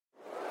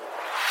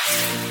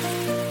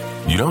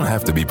You don't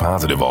have to be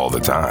positive all the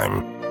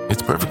time.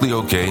 It's perfectly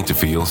okay to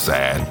feel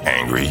sad,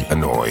 angry,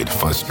 annoyed,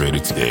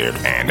 frustrated, scared,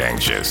 and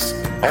anxious.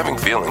 Having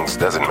feelings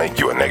doesn't make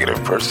you a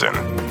negative person.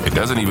 It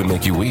doesn't even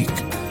make you weak.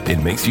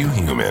 It makes you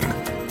human.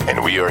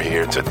 And we are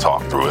here to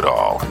talk through it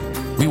all.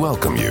 We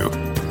welcome you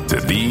to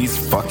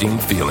These Fucking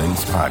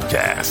Feelings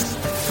Podcast,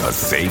 a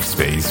safe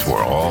space for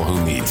all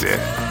who needs it.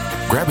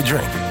 Grab a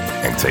drink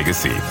and take a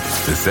seat.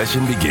 The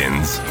session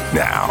begins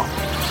now.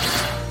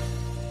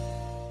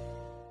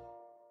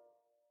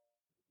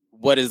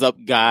 What is up,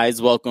 guys?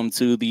 Welcome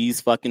to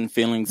These Fucking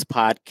Feelings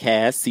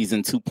Podcast,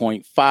 season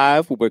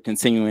 2.5, where we're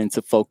continuing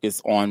to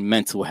focus on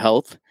mental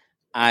health.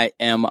 I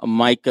am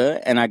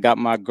Micah, and I got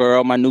my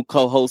girl, my new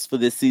co-host for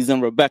this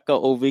season, Rebecca,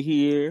 over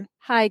here.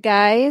 Hi,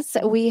 guys.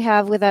 We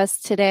have with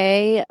us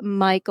today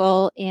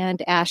Michael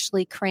and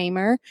Ashley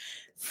Kramer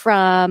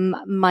from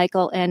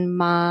Michael and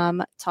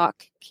Mom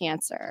Talk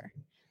Cancer.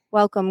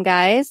 Welcome,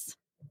 guys.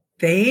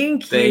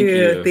 Thank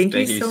you. Thank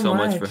you so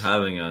much for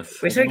having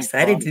us. We're so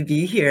excited to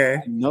be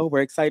here. No,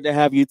 we're excited to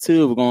have you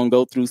too. We're going to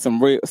go through some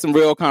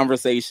real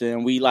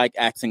conversation. We like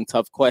asking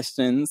tough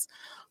questions.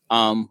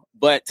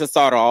 But to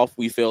start off,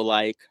 we feel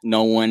like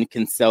no one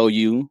can sell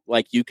you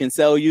like you can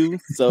sell you.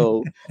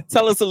 So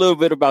tell us a little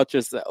bit about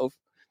yourself.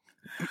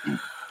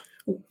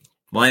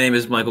 My name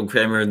is Michael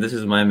Kramer. This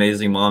is my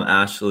amazing mom,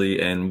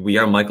 Ashley, and we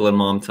are Michael and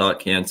Mom Talk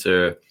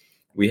Cancer.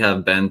 We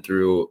have been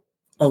through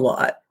a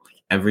lot,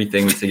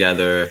 everything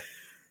together.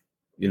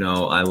 You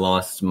know, I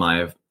lost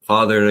my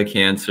father to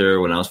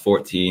cancer when I was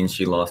 14.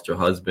 She lost her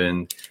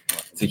husband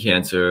to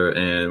cancer,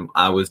 and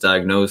I was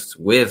diagnosed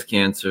with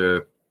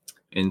cancer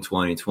in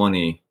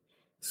 2020.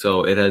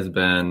 So it has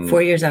been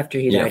 4 years after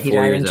he died. He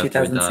died in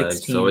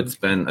 2016. So it's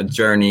been a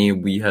journey.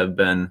 We have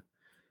been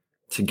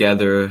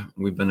together.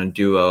 We've been a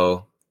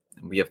duo.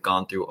 We have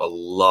gone through a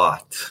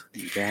lot.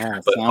 Yeah,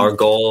 but our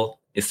goal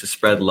is to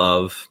spread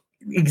love.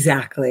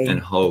 Exactly. And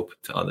hope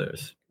to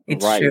others.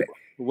 It's right. True.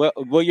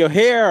 Well, your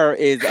hair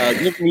is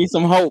giving me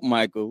some hope,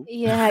 Michael.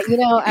 Yeah, you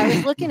know, I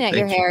was looking at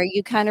your hair.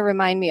 You kind of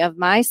remind me of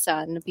my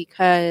son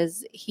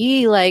because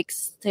he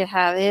likes to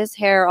have his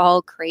hair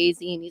all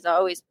crazy and he's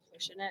always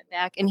pushing it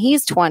back. And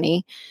he's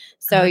 20.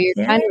 So you're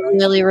kind of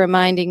really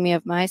reminding me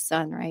of my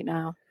son right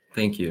now.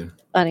 Thank you.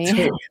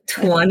 Funny.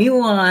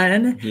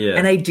 21. Yeah.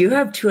 And I do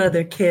have two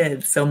other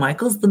kids. So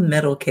Michael's the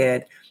middle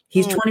kid.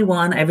 He's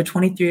 21. I have a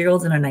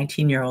 23-year-old and a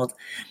 19-year-old.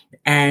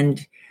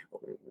 And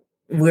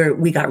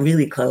we got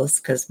really close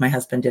because my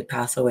husband did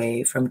pass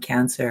away from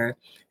cancer.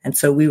 And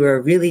so we were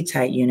a really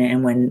tight unit.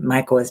 And when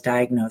Michael was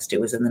diagnosed, it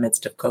was in the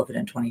midst of COVID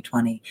in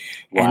 2020.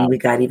 Wow. And we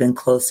got even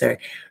closer.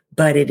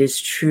 But it is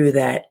true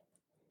that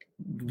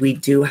we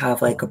do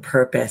have like a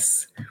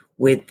purpose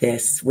with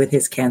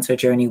his cancer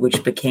journey,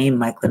 which became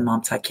Michael and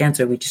Mom Talk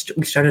Cancer. We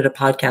started a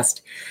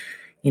podcast,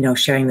 you know,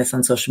 sharing this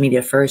on social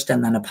media first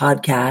and then a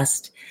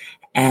podcast.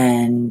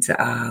 And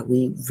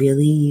we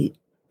really,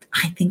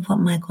 I think what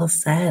Michael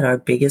said, our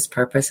biggest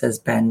purpose has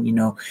been, you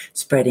know,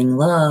 spreading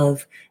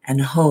love and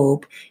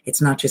hope.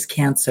 It's not just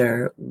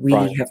cancer. We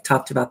have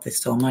talked about this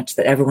so much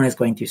that everyone is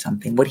going through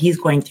something. What he's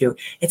going through,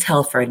 it's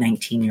hell for a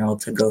 19-year-old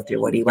to go through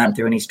what he went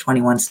through, and he's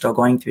 21, still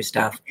going through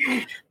stuff.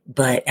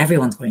 But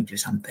everyone's going through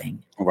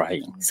something.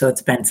 Right. So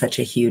it's been such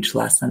a huge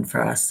lesson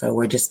for us. So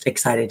we're just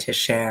excited to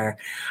share.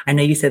 I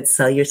know you said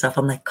sell yourself.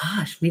 I'm like,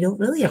 gosh, we don't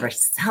really ever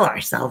sell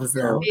ourselves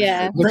though.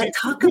 Yeah. But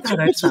talk about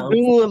ourselves.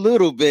 You do a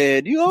little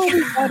bit. You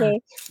always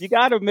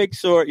gotta make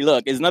sure.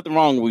 Look, there's nothing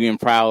wrong with being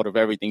proud of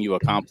everything you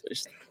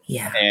accomplished.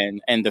 Yeah.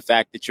 And the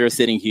fact that you're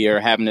sitting here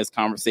having this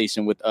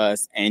conversation with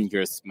us and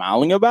you're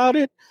smiling about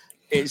it,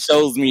 it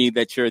shows me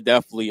that you're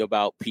definitely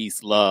about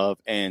peace, love,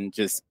 and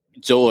just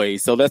joy.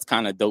 So that's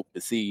kind of dope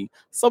to see.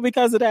 So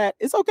because of that,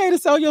 it's okay to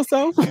sell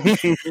yourself.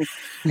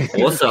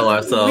 We'll sell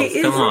ourselves.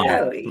 Come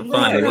on.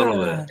 Find a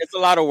little bit. It's a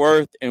lot of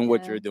worth in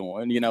what you're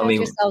doing, you know. Pat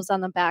yourselves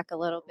on the back a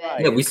little bit.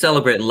 Yeah, we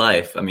celebrate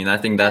life. I mean, I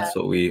think that's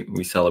what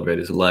we celebrate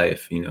is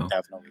life, you know.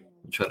 Definitely.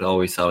 We try to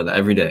always celebrate that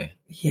every day.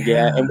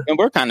 Yeah. And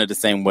we're kind of the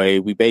same way.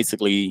 We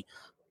basically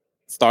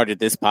started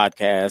this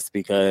podcast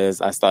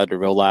because I started to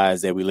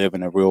realize that we live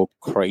in a real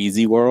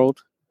crazy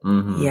world.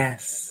 Mm-hmm.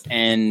 Yes.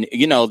 And,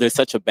 you know, there's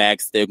such a bad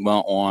stigma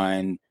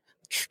on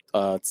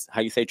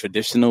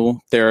traditional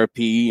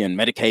therapy and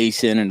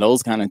medication and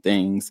those kind of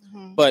things.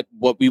 Mm-hmm. But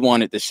what we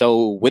wanted to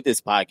show with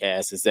this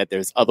podcast is that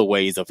there's other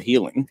ways of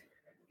healing.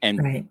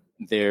 And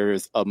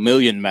there's a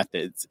million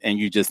methods, and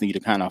you just need to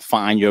kind of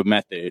find your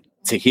method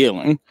to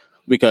healing,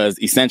 because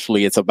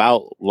essentially it's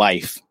about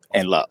life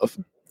and love.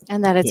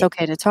 And that it's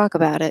okay to talk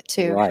about it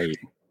too. Right.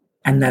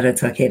 And that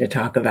it's okay to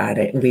talk about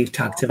it. We've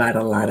talked about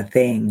a lot of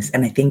things.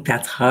 And I think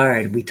that's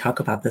hard. We talk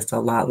about this a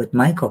lot with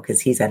Michael because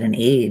he's at an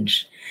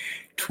age,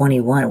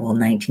 21,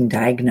 19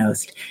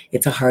 diagnosed.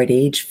 It's a hard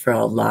age for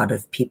a lot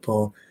of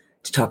people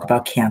to talk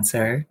about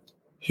cancer,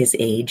 his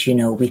age. You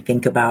know, we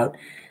think about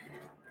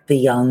the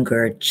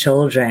younger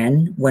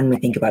children when we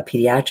think about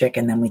pediatric,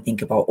 and then we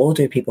think about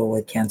older people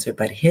with cancer.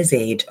 But his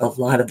age, a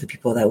lot of the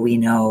people that we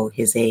know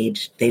his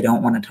age, they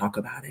don't want to talk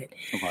about it.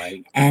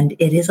 Right. And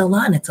it is a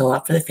lot, and it's a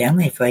lot for the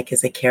family. I feel like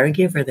as a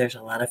caregiver, there's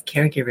a lot of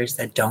caregivers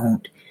that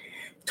don't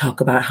talk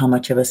about how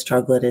much of a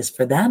struggle it is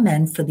for them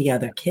and for the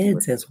other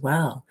kids as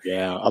well.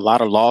 Yeah, a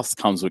lot of loss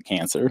comes with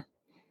cancer.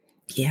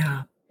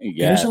 Yeah.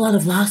 Yeah. There's a lot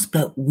of loss,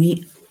 but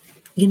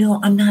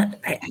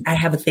I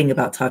have a thing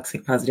about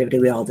toxic positivity.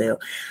 We all do,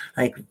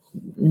 like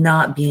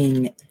not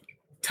being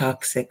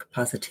toxic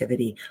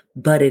positivity,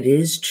 but it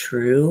is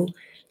true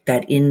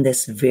that in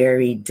this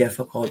very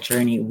difficult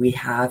journey, we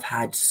have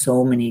had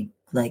so many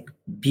like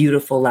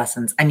beautiful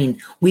lessons. I mean,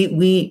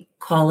 we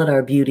call it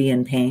our beauty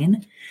and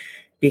pain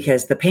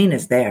because the pain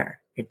is there.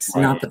 It's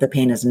right. not that the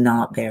pain is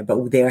not there,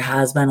 but there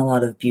has been a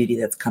lot of beauty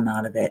that's come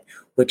out of it,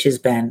 which has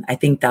been, I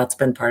think that's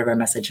been part of our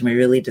message. And we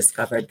really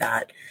discovered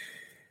that,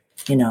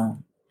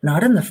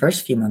 not in the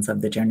first few months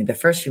of the journey. The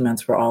first few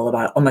months were all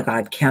about, oh my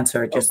God,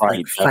 cancer, just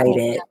like fight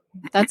it.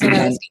 That's what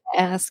I was going to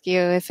ask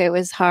you, if it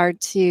was hard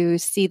to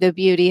see the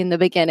beauty in the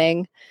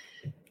beginning.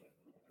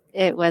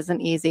 It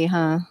wasn't easy,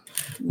 huh?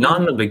 Not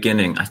in the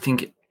beginning, I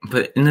think,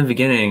 but in the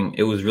beginning,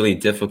 it was really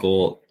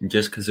difficult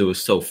just because it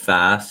was so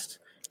fast.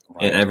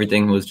 Right. And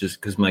everything was just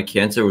because my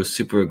cancer was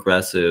super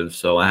aggressive.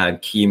 So I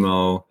had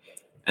chemo.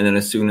 And then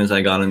as soon as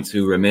I got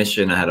into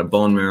remission, I had a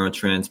bone marrow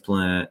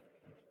transplant.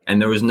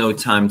 And there was no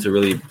time to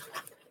really...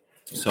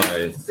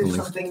 Sorry.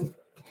 Something.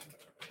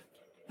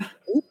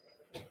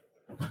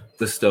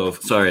 The stove.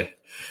 Sorry.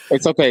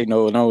 It's okay.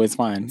 No, it's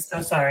fine.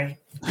 So sorry.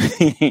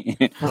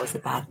 That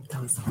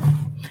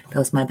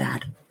was my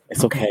bad.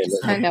 It's okay.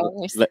 I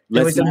know.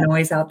 There was a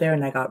noise out there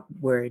and I got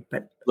worried,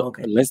 but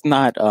okay. Let's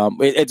not,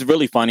 it's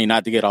really funny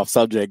not to get off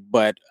subject,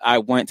 but I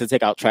went to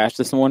take out trash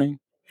this morning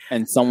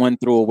and someone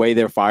threw away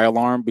their fire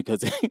alarm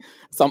because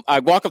I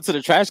walk up to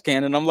the trash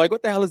can and I'm like,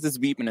 what the hell is this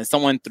beeping? And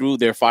someone threw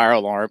their fire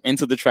alarm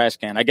into the trash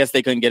can. I guess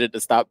they couldn't get it to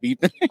stop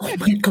beeping. Oh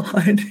my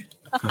God.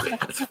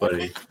 That's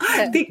funny.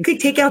 They could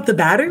take out the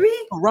battery?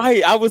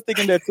 Right. I was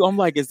thinking that too. I'm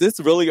like, is this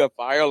really a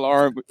fire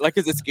alarm? Like,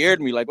 because it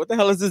scared me. Like, what the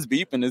hell is this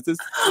beeping? Is this?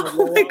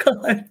 Oh my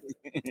God.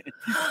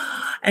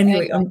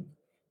 Anyway,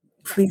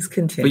 please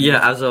continue. But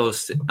yeah, as I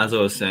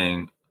was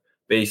saying,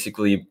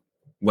 basically,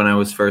 when I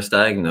was first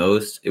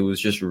diagnosed, it was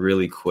just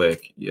really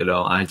quick.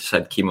 I just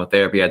had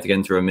chemotherapy. I had to get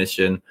into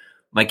remission.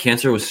 My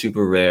cancer was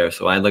super rare,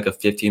 so I had like a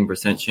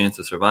 15% chance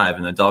to survive.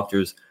 And the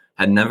doctors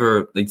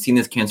they'd seen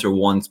this cancer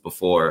once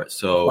before.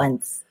 So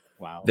once.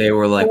 Wow. They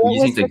were like, what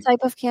was the type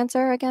of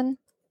cancer again?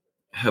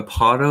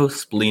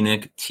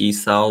 Hepatosplenic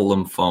T-cell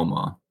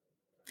lymphoma.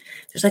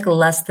 There's like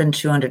less than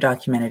 200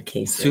 documented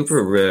cases.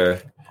 Super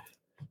rare.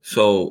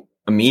 So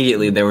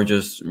immediately they were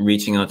just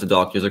reaching out to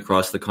doctors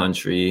across the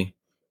country.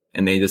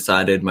 And they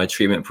decided my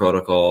treatment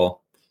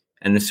protocol.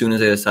 And as soon as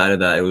they decided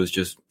that, it was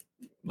just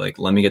like,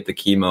 let me get the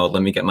chemo,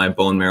 let me get my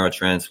bone marrow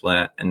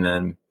transplant, and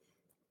then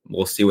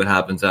we'll see what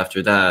happens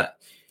after that.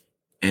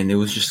 And it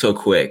was just so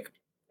quick.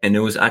 And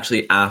it was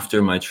actually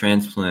after my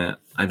transplant,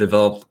 I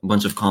developed a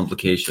bunch of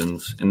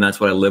complications. And that's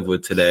what I live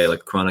with today,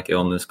 like chronic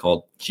illness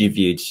called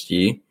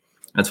GVHD.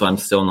 That's why I'm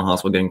still in the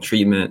hospital getting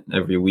treatment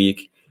every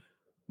week.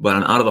 But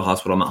I'm out of the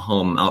hospital. I'm at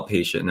home. I'm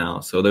outpatient now.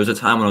 So there's a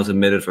time when I was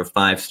admitted for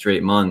 5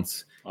 straight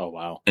months. Oh,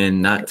 wow.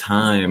 And that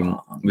time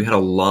we had a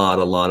lot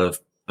of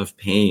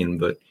pain,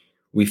 but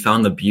we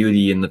found the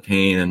beauty in the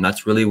pain. And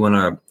that's really when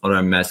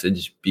our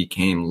message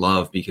became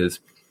love, because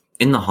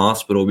in the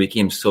hospital, we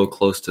became so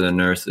close to the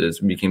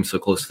nurses. We became so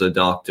close to the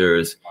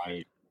doctors.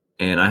 Right.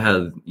 And I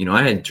had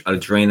a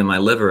drain in my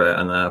liver.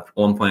 And at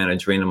one point I had a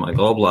drain in my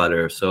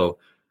gallbladder. So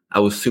I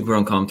was super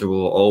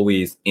uncomfortable,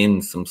 always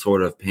in some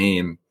sort of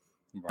pain.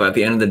 Right. But at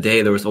the end of the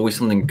day, there was always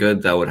something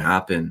good that would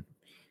happen.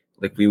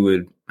 Like we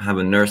would have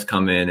a nurse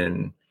come in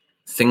and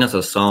sing us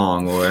a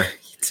song or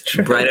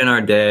brighten our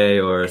day,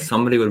 or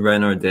somebody would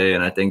brighten our day.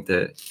 And I think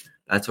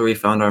that's where we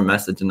found our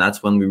message. And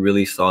that's when we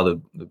really saw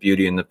the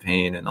beauty and the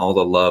pain and all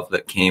the love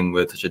that came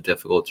with such a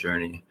difficult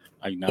journey.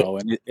 I know.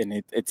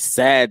 And it's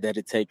sad that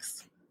it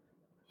takes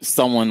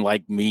someone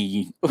like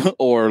me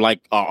or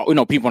like,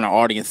 people in our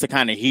audience to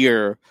kind of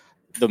hear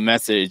the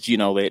message,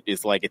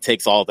 it's like it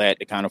takes all that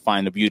to kind of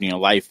find the beauty in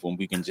life when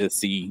we can just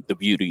see the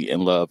beauty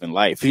and love in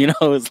life.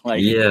 It's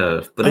like,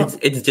 yeah, but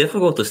it's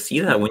difficult to see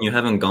that when you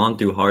haven't gone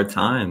through hard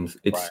times.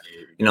 It's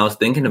right. I was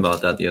thinking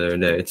about that the other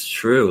day. It's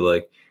true.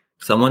 Like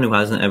someone who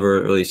hasn't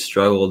ever really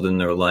struggled in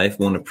their life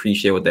won't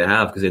appreciate what they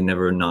have because they've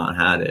never not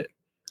had it.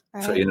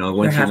 Right. So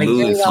once you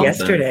lose something,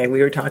 yesterday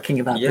we were talking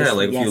about this. Yeah,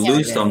 like if you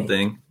lose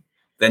something,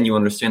 then you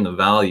understand the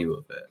value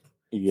of it.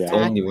 Yeah, it's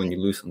only when you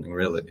lose something,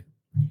 really.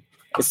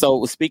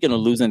 So speaking of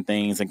losing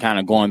things and kind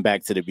of going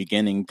back to the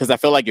beginning, because I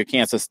feel like your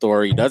cancer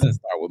story doesn't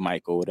start with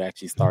Michael. It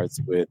actually starts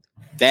with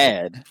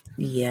Dad.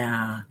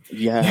 Yeah.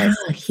 Yes.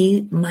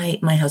 Yeah.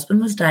 My husband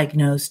was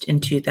diagnosed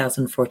in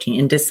 2014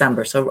 in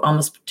December. So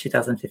almost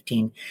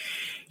 2015.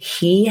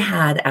 He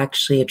had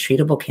actually a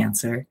treatable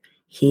cancer.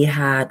 He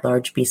had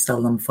large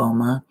B-cell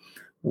lymphoma,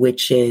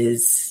 which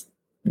is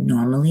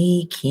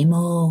normally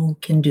chemo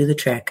can do the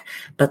trick,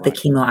 but the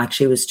chemo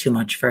actually was too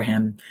much for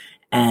him.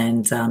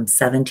 And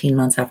 17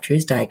 months after he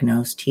was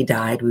diagnosed, he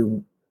died.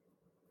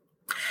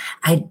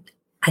 I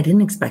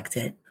didn't expect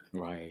it.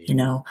 Right. You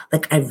know,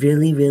 like I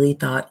really, really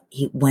thought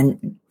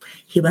when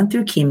he went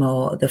through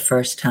chemo the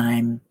first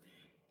time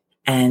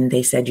and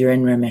they said, you're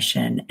in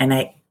remission.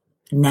 And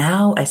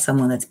now as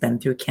someone that's been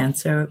through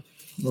cancer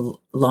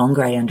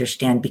longer, I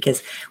understand,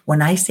 because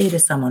when I say to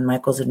someone,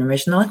 Michael's in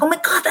remission, they're like, oh my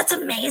God, that's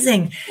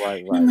amazing.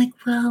 Right. And I'm like,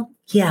 well,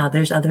 yeah,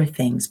 there's other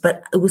things.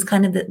 But it was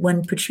kind of that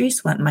when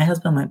Patrice my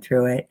husband went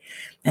through it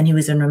and he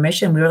was in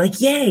remission, we were like,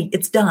 yay,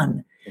 it's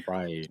done.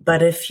 Right.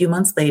 But a few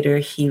months later,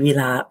 he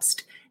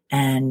relapsed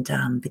and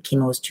the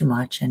chemo was too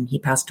much and he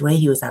passed away.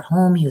 He was at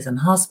home. He was in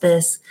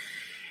hospice,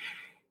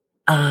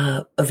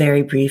 a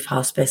very brief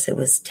hospice. It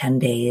was 10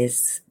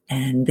 days.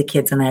 And the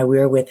kids and I, we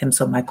were with him.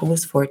 So Michael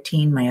was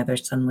 14. My other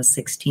son was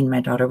 16. My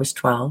daughter was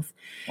 12.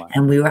 Wow.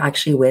 And we were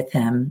actually with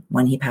him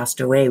when he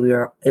passed away.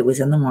 It was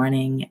in the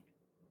morning.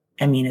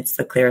 I mean, it's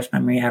the clearest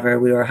memory ever.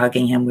 We were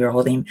hugging him. We were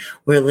holding him.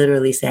 We were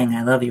literally saying,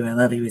 I love you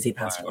as he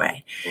passed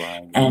away.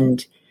 Right.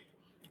 And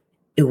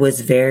it was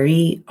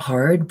very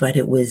hard, but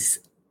it was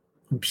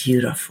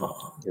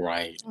beautiful.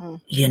 Right.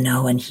 You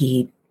know, and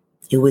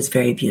it was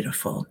very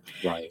beautiful.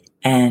 Right.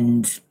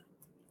 And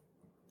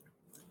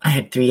I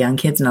had 3 young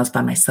kids and I was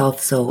by myself.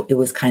 So it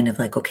was kind of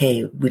like,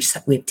 okay, we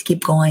have to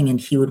keep going. And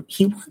he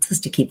wants us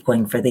to keep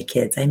going for the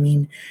kids. I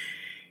mean,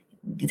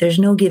 there's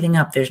no giving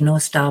up. There's no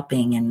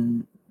stopping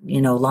and,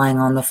 you know, lying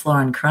on the floor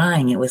and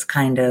crying. It was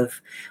kind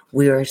of,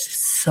 we were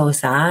so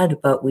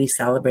sad, but we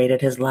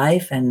celebrated his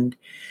life. And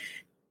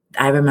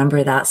I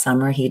remember that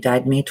summer, he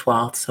died May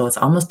 12th. So it's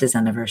almost his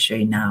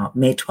anniversary now,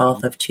 May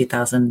 12th of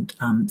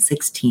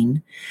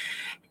 2016.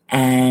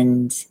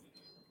 And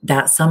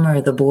that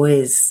summer, the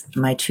boys,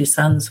 my 2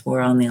 sons,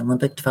 were on the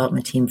Olympic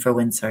development team for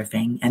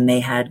windsurfing, and they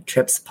had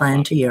trips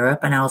planned to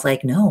Europe. And I was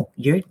like, no,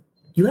 you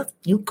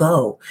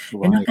go.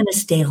 You're not going to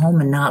stay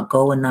home and not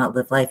go and not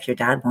live life. Your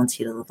dad wants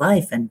you to live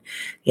life and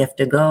you have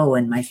to go.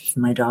 And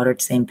my daughter,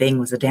 same thing,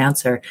 was a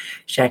dancer.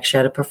 She actually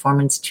had a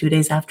performance 2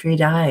 days after he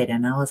died.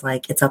 And I was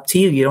like, it's up to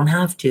you. You don't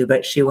have to.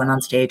 But she went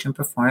on stage and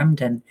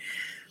performed. And,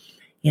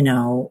 you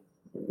know,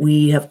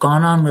 we have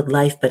gone on with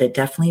life, but it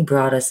definitely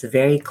brought us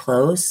very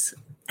close.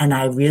 And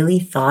I really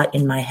thought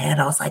in my head,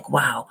 I was like,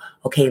 wow,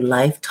 okay,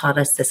 life taught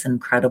us this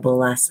incredible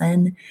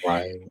lesson.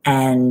 Right.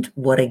 And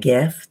what a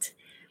gift.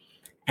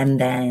 And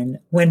then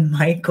when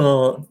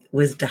Michael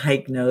was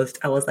diagnosed,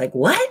 I was like,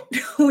 what?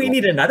 We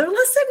need another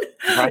lesson?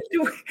 Right.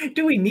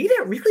 Do we need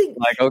it really?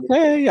 Like,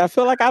 okay, I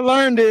feel like I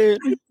learned it.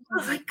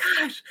 Oh my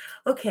gosh.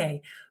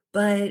 Okay.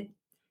 But,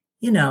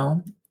 you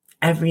know,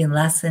 every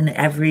lesson,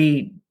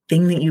 every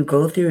thing that you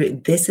go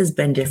through, this has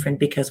been different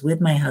because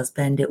with my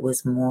husband, it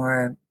was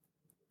more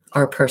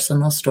our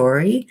personal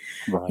story.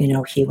 Right. You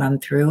know, he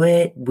went through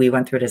it. We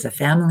went through it as a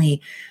family,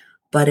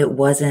 but it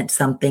wasn't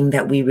something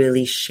that we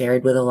really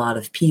shared with a lot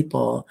of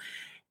people.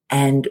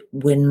 And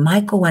when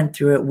Michael went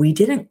through it, we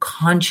didn't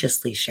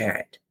consciously share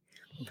it.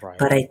 Right.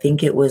 But I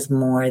think it was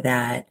more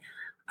that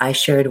I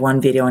shared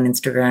one video on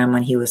Instagram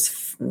when he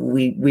was,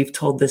 we've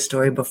told this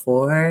story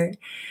before.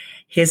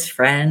 His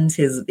friends,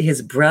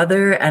 his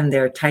brother and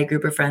their tight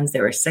group of friends,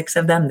 there were 6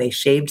 of them. They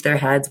shaved their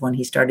heads when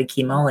he started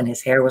chemo and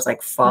his hair was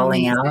like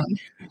falling out.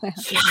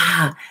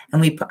 Yeah.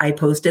 And I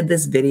posted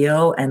this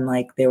video and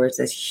like there was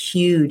this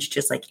huge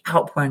just like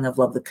outpouring of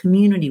love. The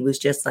community was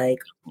just like,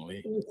 oh,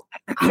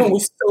 it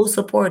was so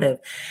supportive.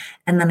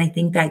 And then I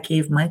think that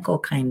gave Michael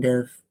kind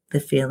of the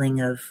feeling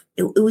of,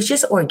 it was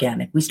just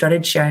organic. We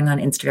started sharing on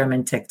Instagram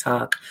and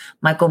TikTok,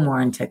 Michael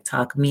more on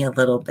TikTok, me a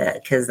little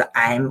bit because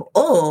I'm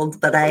old,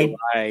 but I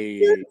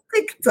do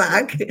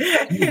TikTok.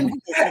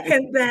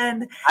 and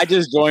then I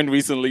just joined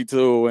recently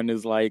too, and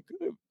it's like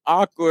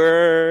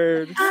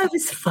awkward. It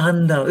was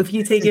fun though. If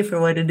you take it for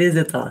what it is,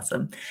 it's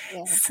awesome.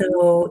 Yeah.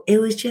 So it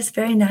was just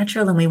very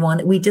natural. And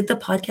we did the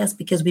podcast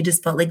because we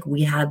just felt like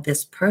we had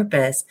this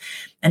purpose.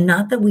 And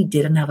not that we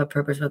didn't have a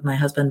purpose with my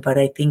husband, but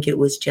I think it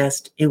was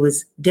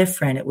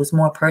different. It was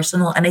more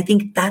personal. And I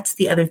think that's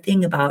the other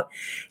thing about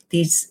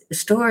these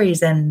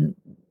stories and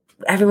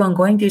everyone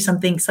going through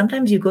something.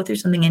 Sometimes you go through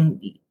something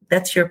and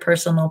that's your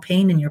personal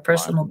pain and your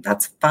personal,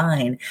 that's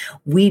fine.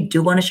 We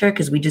do want to share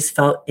because we just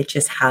felt it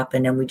just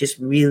happened and we just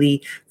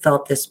really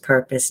felt this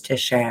purpose to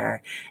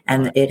share.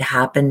 And it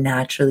happened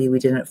naturally. We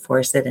didn't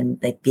force it. And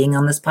like being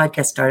on this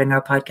podcast, starting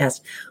our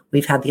podcast,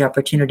 we've had the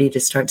opportunity to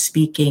start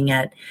speaking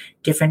at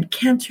different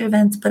cancer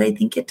events, but I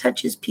think it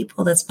touches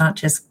people that's not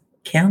just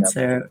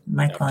cancer. Yep.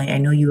 Michael, I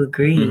know you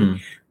agree. Mm-hmm.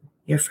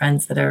 Your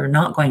friends that are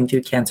not going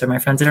through cancer, my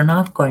friends that are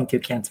not going through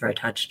cancer are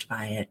touched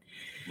by it.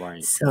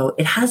 Right. So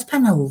it has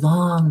been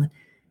and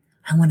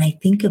when I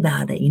think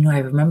about it, you know, I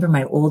remember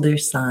my older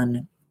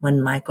son,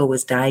 when Michael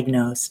was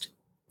diagnosed,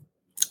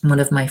 one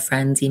of my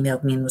friends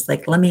emailed me and was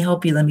like, let me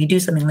help you. Let me do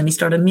something. Let me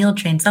start a meal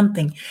train,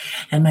 something.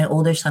 And my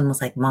older son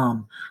was like,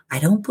 Mom, I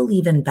don't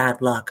believe in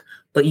bad luck,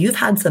 but you've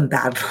had some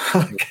bad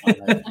luck. And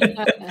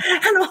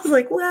I was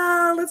like,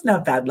 well, it's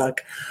not bad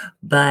luck.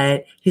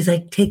 But he's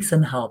like, take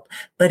some help.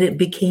 But it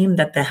became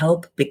that the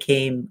help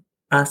became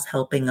us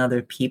helping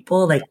other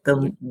people. Like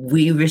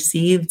we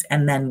received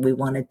and then we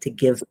wanted to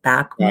give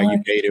back more.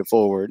 You paid it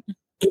forward.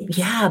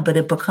 But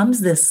it becomes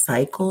this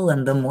cycle,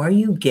 and the more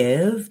you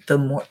give, the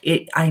more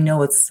I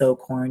know it's so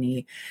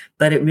corny,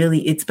 but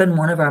it's been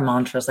one of our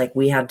mantras. Like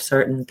we had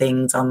certain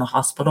things on the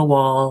hospital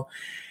wall,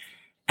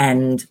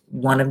 and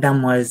one of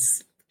them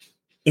was,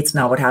 it's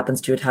not what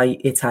happens to you,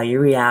 it's how you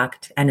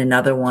react. And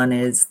another one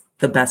is,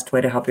 the best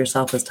way to help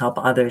yourself is to help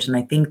others. And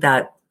I think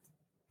that,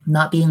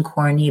 not being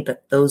corny,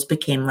 but those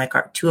became like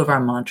two of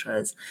our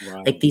mantras.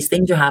 Right. Like these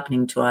things are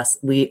happening to us.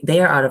 They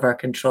are out of our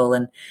control.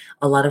 And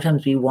a lot of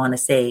times we want to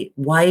say,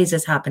 why is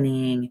this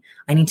happening?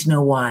 I need to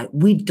know why.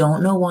 We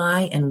don't know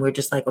why. And we're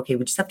just like, okay,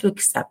 we just have to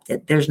accept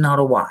it. There's not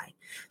a why.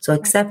 So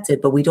accept it,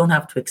 but we don't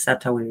have to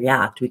accept how we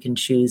react. We can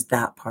choose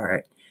that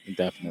part.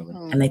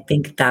 Definitely. And I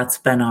think that's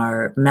been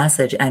our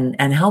message,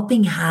 and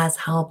helping has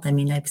helped. I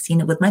mean, I've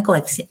seen it with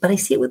Michael, but I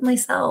see it with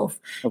myself.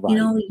 Right. You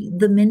know,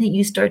 the minute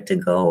you start to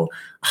go,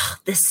 oh,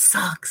 this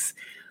sucks.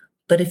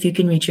 But if you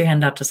can reach your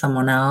hand out to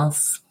someone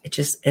else,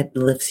 it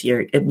lifts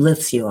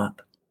you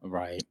up.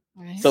 Right.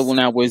 So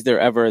now, was there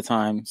ever a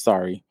time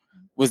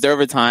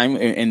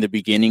in the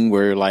beginning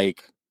where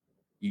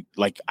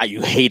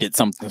you hated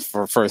something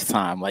for the first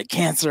time, like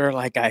cancer,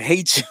 like I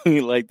hate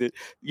you, like that,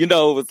 you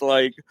know, it's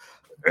like,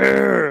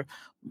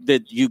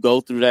 did you go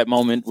through that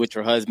moment with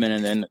your husband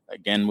and then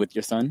again with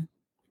your son?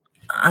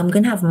 I'm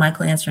going to have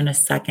Michael answer in a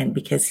second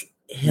because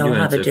he'll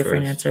have a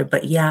different answer.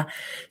 But yeah,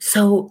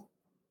 so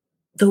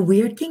the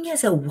weird thing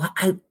is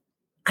that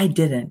I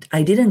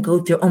didn't go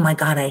through, oh my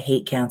God, I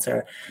hate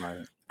cancer.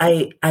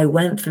 Right. I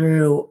went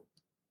through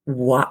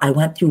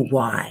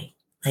why.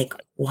 Like,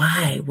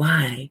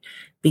 why?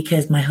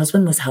 Because my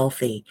husband was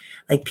healthy.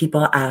 Like,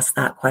 people ask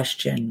that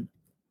question.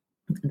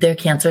 Their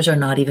cancers are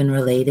not even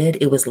related.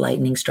 It was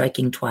lightning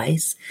striking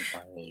twice.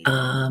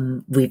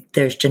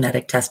 There's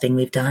genetic testing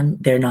we've done.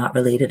 They're not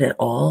related at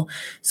all.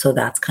 So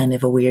that's kind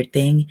of a weird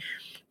thing.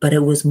 But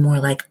it was more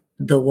like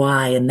the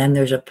why. And then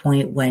there's a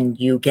point when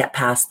you get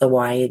past the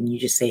why and you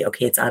just say,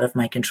 okay, it's out of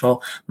my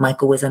control.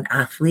 Michael was an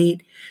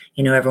athlete.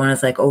 You know, everyone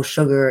is like, oh,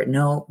 sugar.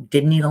 No,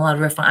 didn't eat a lot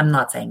of refined. I'm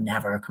not saying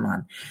never. Come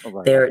on.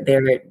 Right.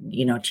 They're,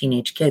 you know,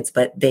 teenage kids,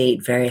 but they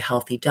ate very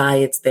healthy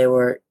diets. They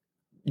were,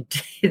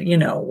 you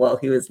know, well,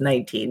 he was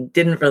 19,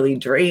 didn't really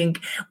drink,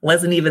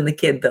 wasn't even the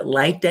kid that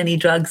liked any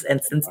drugs. And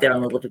since they're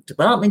on the Olympic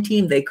development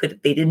team, they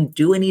didn't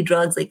do any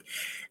drugs. Like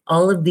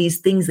all of these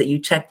things that you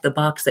check the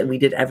box that we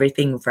did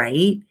everything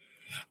right.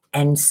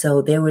 And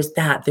so there was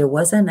that. There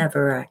wasn't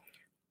ever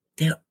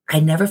I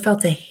never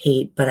felt a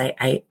hate, but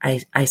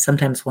I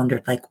sometimes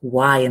wondered like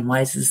why and why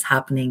is this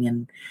happening?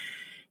 And,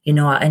 you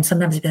know, and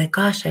sometimes I'd be like,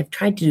 gosh, I've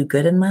tried to do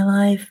good in my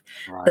life,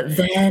 but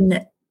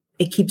then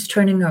it keeps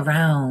turning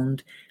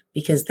around.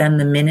 Because then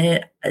the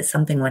minute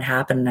something would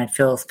happen and I'd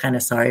feel kind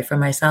of sorry for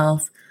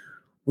myself,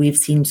 we've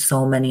seen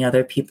so many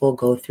other people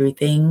go through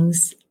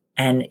things.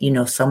 And, you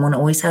know, someone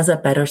always has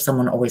it better.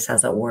 Someone always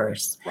has it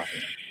worse. Right.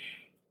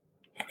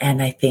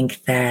 And I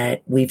think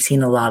that we've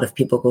seen a lot of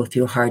people go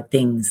through hard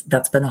things.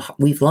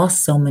 We've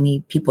lost so many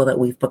people that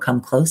we've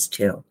become close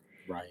to.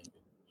 Right.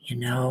 You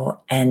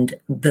know, and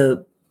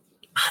the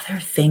other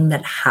thing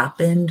that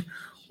happened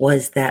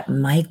was that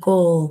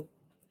Michael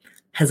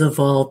has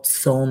evolved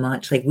so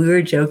much. Like we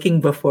were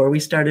joking before we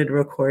started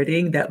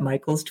recording that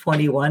Michael's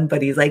 21,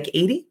 but he's like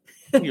 80.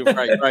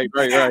 Right.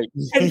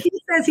 And he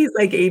says he's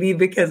like 80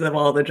 because of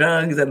all the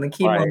drugs and the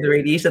chemo and the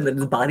radiation, that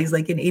his body's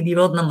like an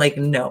 80-year-old. And I'm like,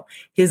 no,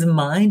 his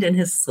mind and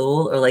his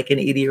soul are like an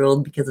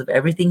 80-year-old because of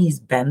everything he's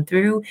been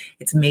through.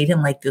 It's made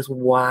him like this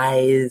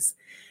wise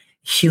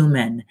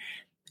human.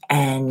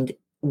 And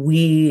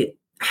we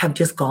have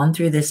just gone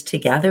through this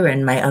together,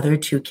 and my other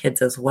two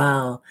kids as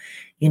well.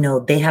 You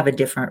know, they have a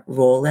different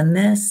role in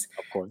this,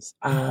 of course.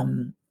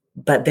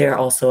 But they're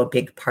also a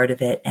big part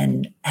of it.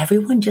 And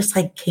everyone just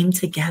like came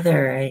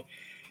together.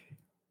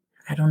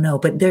 I don't know,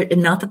 but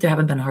not that there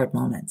haven't been hard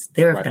moments.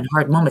 There have been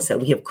hard moments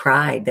that we have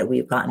cried, that we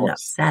have gotten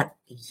upset.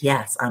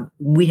 Yes.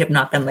 We have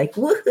not been like,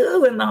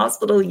 woohoo, in the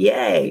hospital.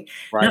 Yay.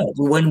 Right. No,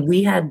 when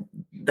we had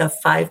the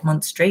 5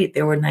 months straight,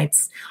 there were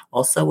nights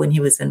also when he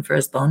was in for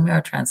his bone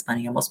marrow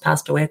transplant. He almost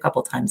passed away a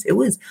couple times. It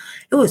was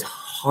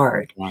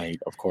hard. Right.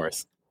 Of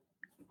course.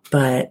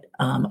 But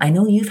I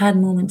know you've had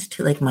moments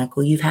too, like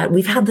Michael. We've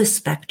had the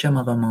spectrum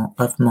of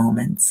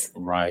moments.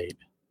 Right.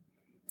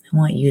 I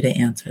want you to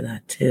answer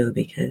that too,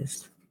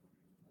 because.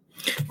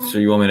 So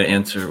you want me to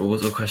answer? What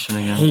was the question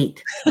again?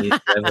 Hate.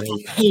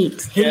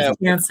 Hate.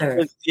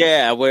 Answer.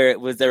 Yeah. Where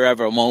was there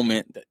ever a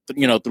moment,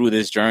 you know, through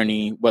this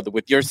journey, whether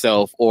with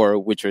yourself or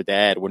with your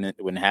dad, when it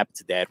happened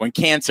to dad, when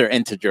cancer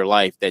entered your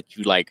life, that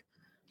you like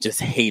just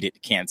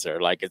hated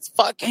cancer, like it's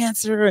fuck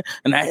cancer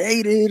and I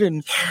hate it,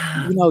 and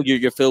you know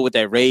you're filled with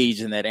that rage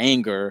and that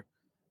anger,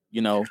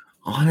 you know?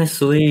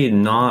 Honestly,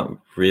 not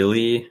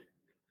really.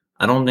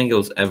 I don't think it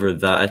was ever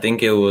that. I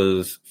think it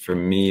was, for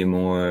me,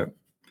 more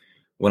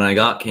when I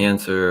got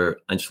cancer,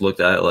 I just looked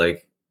at it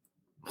like,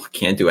 I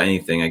can't do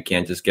anything. I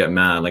can't just get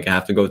mad. Like, I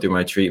have to go through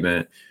my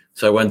treatment.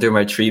 So I went through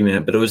my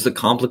treatment, but it was the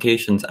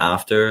complications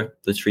after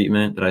the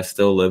treatment that I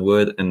still live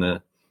with, and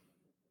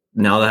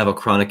now that I have a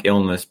chronic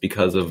illness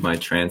because of my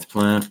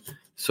transplant.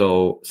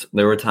 So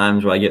there were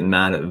times where I get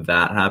mad at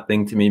that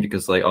happening to me,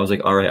 because like I was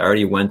like, all right, I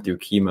already went through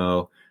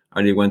chemo, I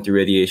already went through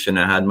radiation,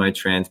 I had my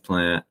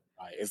transplant.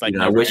 Right. It's like,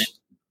 I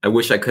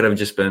wish I could have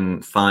just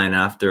been fine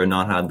after and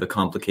not had the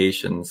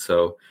complications.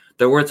 So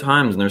there were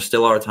times, and there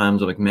still are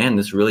times, I'm like, man,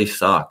 this really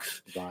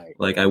sucks. Right.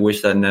 Like, I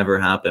wish that never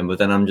happened. But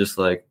then I'm just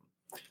like,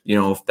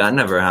 if that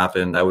never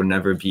happened, I would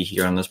never be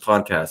here on this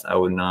podcast.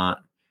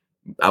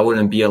 I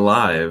wouldn't be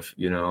alive,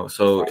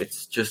 So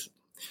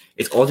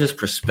it's all just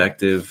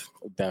perspective.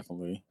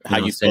 Definitely. How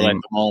you feel at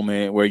the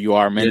moment, where you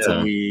are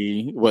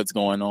mentally, what's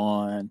going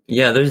on.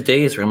 Yeah, there's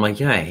days where I'm like,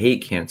 yeah, I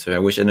hate cancer. I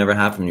wish it never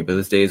happened to me. But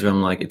there's days where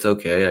I'm like, it's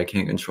okay. I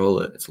can't control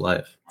it. It's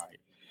life. Right.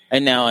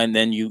 And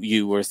then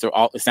you were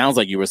it sounds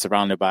like you were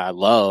surrounded by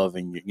love,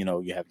 and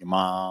you have your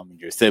mom and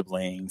your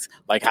siblings.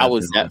 Like, how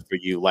was that for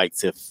you? Like,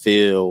 to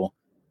feel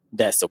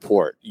that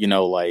support,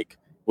 like,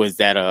 was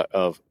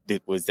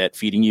that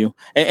feeding you?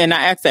 And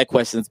I ask that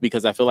questions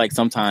because I feel like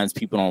sometimes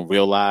people don't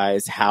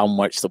realize how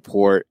much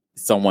support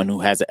someone who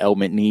has an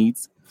ailment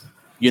needs.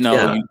 You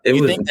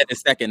think that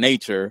it's second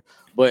nature,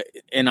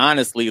 and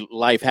honestly,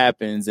 life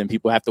happens and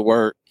people have to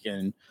work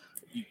and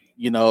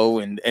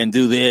and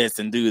do this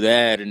and do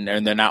that,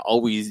 and they're not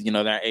always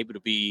they're able to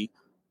be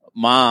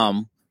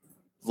mom.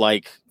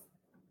 Like,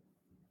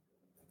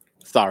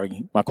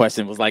 sorry, my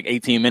question was like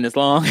 18 minutes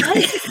long.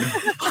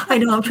 I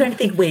know. I'm trying to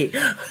think. Wait.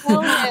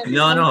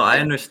 No, I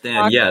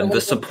understand. Yeah,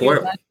 the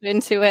support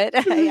into it.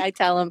 I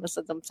tell him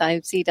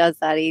sometimes he does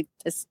that. He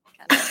just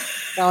kind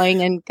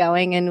of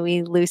going, and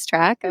we lose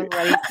track of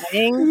what he's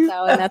saying.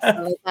 So, and that's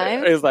all the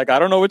time. It's like, I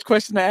don't know which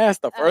question to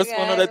ask, the first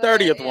one or the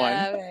 30th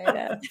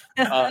one.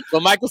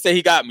 But Michael said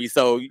he got me,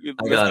 so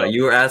I got it.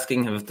 You were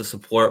asking if the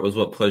support was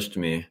what pushed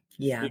me.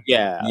 Yeah.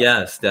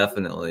 Yes,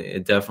 definitely.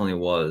 It definitely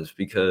was,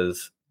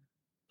 because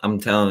I'm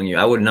telling you,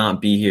 I would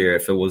not be here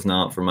if it was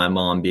not for my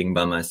mom being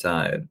by my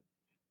side.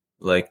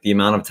 Like, the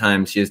amount of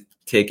times she has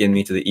taken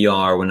me to the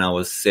ER when I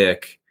was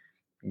sick,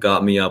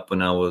 got me up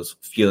when I was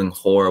feeling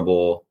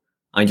horrible.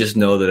 I just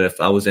know that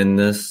if I was in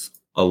this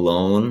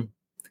alone,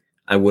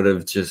 I would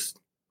have just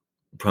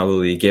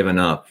probably given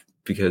up,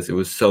 because it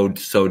was so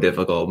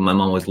difficult. My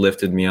mom always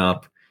lifted me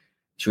up.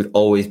 She would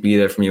always be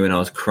there for me when I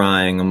was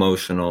crying,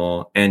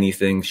 emotional,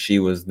 anything. She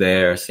was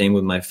there. Same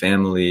with my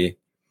family.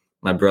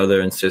 My brother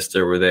and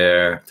sister were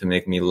there to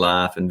make me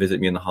laugh and visit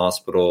me in the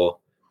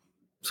hospital.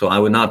 So I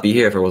would not be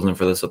here if it wasn't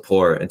for the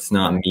support. It's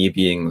not me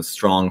being the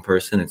strong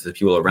person. It's the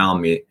people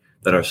around me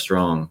that are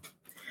strong.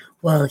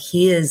 Well,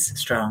 he is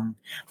strong.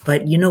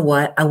 But you know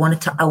what? I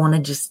want to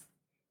just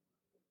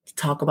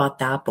talk about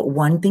that. But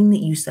one thing that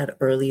you said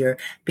earlier,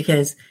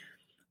 because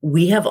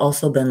we have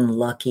also been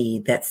lucky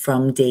that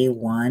from day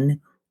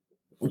one,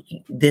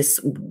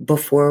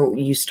 before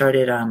you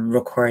started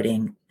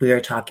recording, we were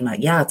talking about,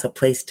 it's a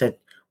place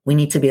we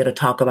need to be able to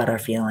talk about our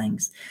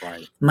feelings.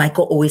 Right.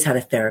 Michael always had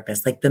a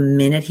therapist. Like, the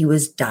minute he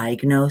was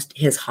diagnosed,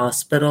 his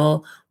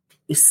hospital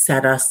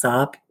set us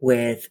up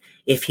with,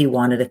 if he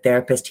wanted a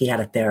therapist, he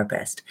had a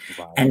therapist.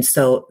 Wow. And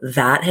so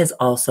that has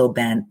also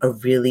been a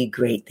really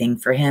great thing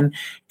for him.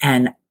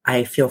 And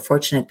I feel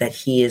fortunate that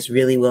he is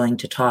really willing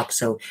to talk.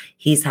 So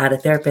he's had a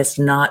therapist,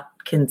 not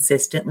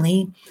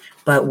consistently,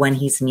 but when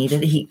he's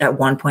needed, at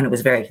one point it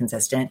was very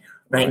consistent.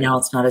 Right now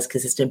it's not as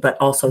consistent, but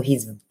also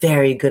he's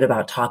very good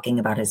about talking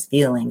about his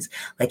feelings.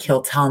 Like,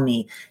 he'll tell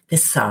me,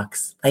 this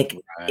sucks. Like,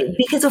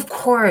 because of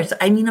course,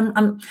 I mean, I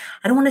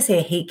don't want to say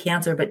I hate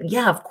cancer, but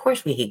yeah, of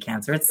course we hate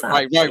cancer. It sucks.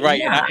 Right.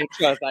 Yeah. It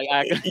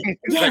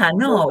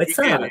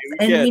sucks.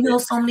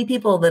 And so many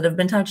people that have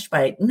been touched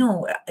by it.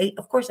 No,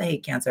 of course I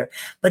hate cancer,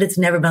 but it's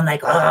never been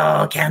like,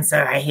 oh,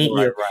 cancer, I hate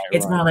you.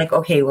 It's more like,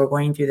 okay, we're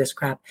going through this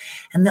crap.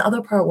 And the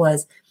other part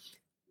was,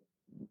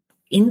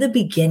 in the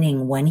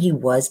beginning, when he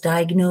was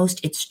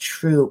diagnosed, it's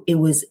true, it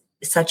was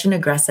such an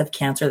aggressive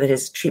cancer that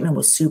his treatment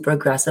was super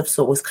aggressive.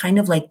 So it was kind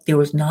of like there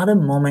was not a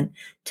moment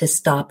to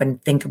stop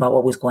and think about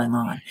what was going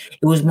on.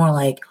 It was more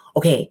like,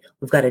 okay,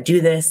 we've got to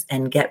do this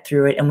and get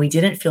through it. And we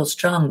didn't feel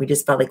strong. We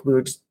just felt like we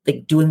were just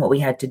like doing what we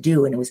had to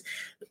do. And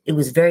it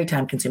was very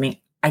time consuming.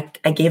 I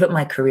gave up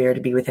my career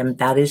to be with him.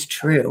 That is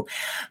true.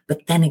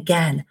 But then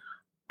again,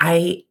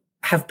 I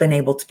have been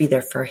able to be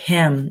there for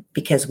him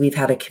because we've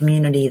had a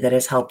community that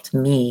has helped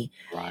me.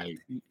 Right.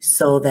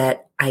 So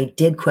that I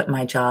did quit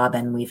my job,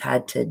 and we've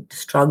had to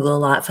struggle a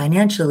lot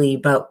financially,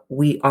 but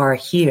we are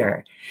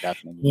here.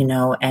 Definitely.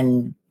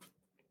 And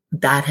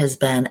that has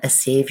been a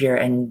savior,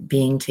 and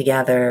being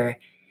together.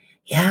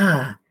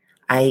 Yeah.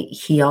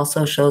 He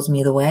also shows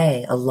me the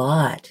way a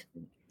lot,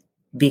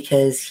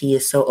 because he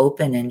is so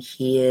open, and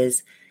he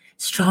is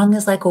strong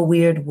is like a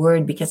weird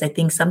word, because I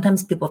think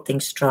sometimes people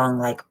think strong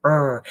like,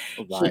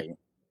 right.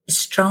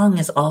 Strong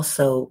is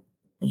also,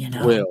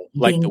 will,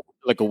 like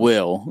like a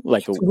will,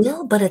 like it's a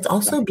will, but it's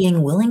also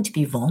being willing to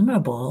be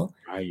vulnerable.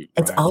 right,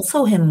 It's right,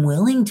 also him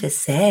willing to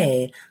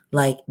say,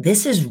 like,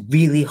 this is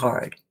really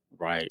hard.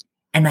 right.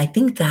 And I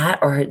think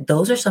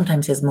those are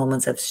sometimes his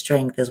moments of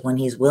strength, is when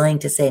he's willing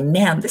to say,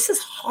 man, this is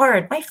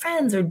hard. My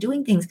friends are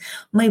doing things.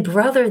 My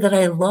brother that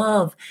I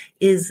love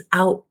is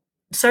out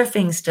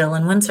surfing still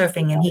and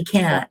windsurfing, and he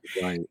can't.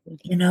 Right.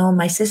 You know,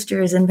 my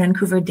sister is in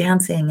Vancouver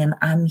dancing and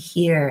I'm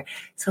here.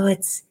 So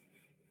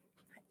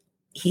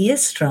he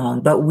is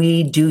strong, but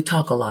we do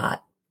talk a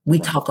lot. We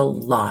talk a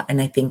lot.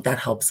 And I think that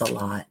helps a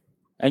lot.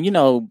 And,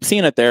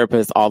 seeing a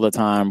therapist all the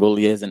time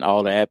really isn't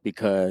all that,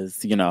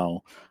 because,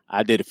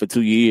 I did it for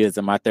 2 years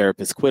and my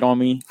therapist quit on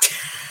me.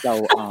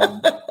 So,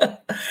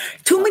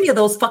 too many of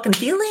those fucking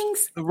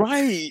feelings.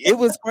 Right. It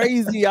was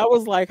crazy. I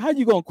was like, how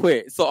you going to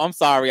quit? So I'm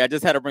sorry. I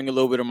just had to bring a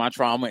little bit of my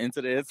trauma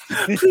into this.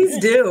 Please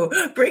do.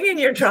 Bring in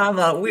your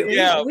trauma. We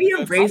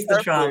embrace the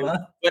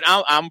trauma. But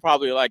I'm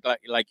probably like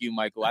you,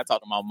 Michael. I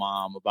talk to my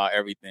mom about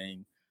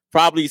everything.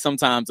 Probably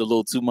sometimes a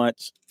little too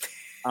much.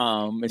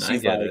 And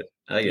she's like,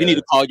 you need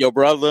to call your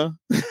brother.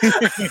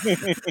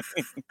 That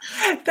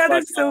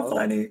is so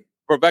funny.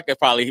 Rebecca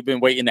probably been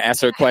waiting to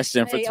ask her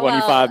question for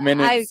 25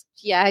 minutes.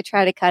 I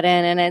try to cut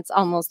in, and it's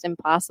almost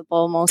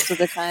impossible most of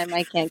the time.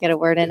 I can't get a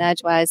word in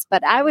edgewise.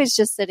 But I was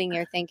just sitting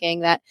here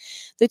thinking that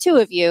the two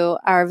of you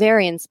are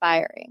very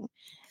inspiring.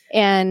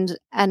 And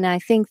I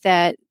think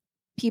that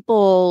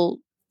people,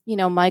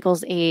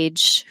 Michael's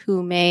age,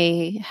 who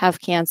may have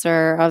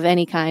cancer of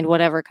any kind,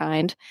 whatever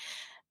kind,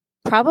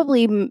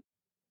 probably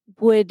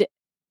would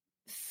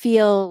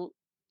feel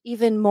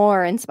even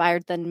more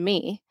inspired than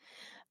me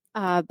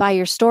by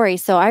your story.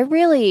 So I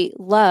really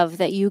love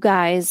that you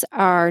guys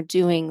are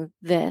doing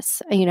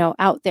this,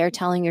 out there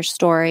telling your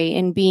story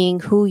and being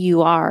who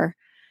you are.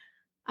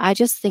 I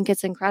just think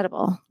it's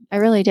incredible. I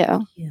really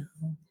do. Yeah.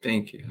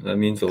 Thank you. That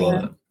means a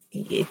lot.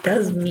 It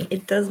does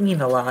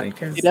mean a lot.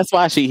 That's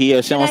why she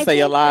here. She don't say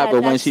a lot,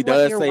 but when she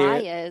does say why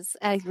it, is,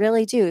 I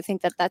really do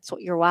think that that's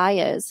what your why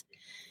is.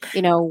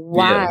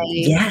 Why?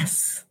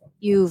 Yes.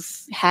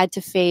 You've had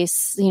to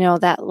face,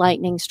 that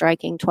lightning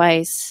striking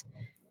twice.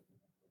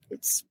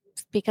 It's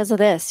because of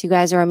this. You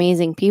guys are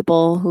amazing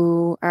people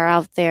who are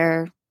out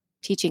there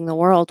teaching the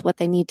world what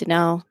they need to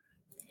know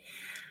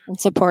and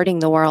supporting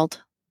the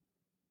world.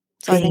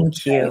 So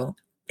Thank you.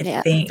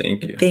 Yeah.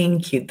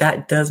 Thank you.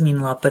 That does mean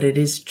a lot, but it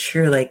is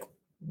true. Like,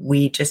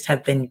 we just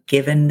have been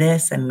given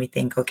this and we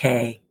think,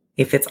 okay,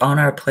 if it's on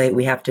our plate,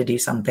 we have to do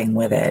something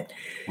with it.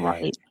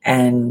 Right.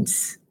 And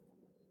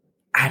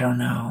I don't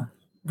know.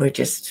 We've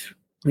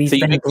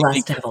been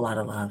blessed to have a lot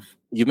of love.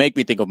 You make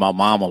me think of my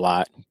mom a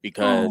lot,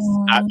 because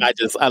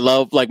I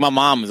love, like, my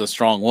mom is a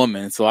strong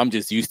woman. So I'm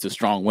just used to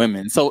strong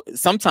women. So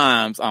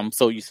sometimes I'm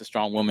so used to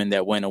strong women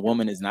that when a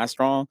woman is not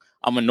strong,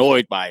 I'm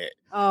annoyed by it.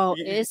 Oh,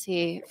 is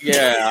he?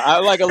 Yeah.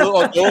 I like a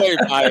little annoyed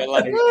by it.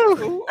 Like,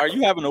 are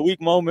you having a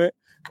weak moment?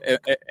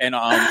 And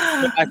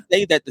I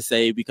say that to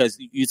say, because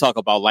you talk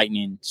about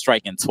lightning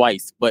striking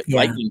twice, but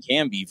lightning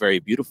can be very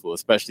beautiful,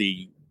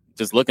 especially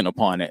just looking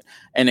upon it.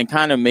 And it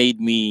kind of made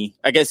me,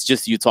 I guess,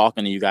 just you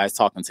guys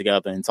talking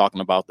together and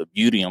talking about the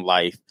beauty in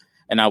life.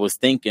 And I was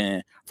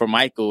thinking, for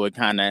Michael, it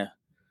kind of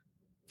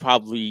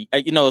probably,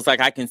 it's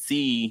like I can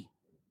see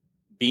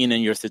being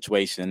in your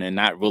situation, and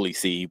not really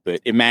see,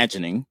 but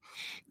imagining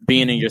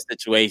being in your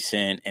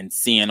situation and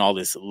seeing all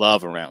this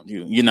love around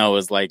you.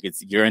 It's like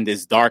you're in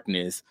this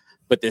darkness,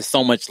 but there's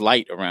so much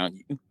light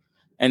around you.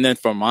 And then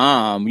for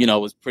Mom, it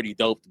was pretty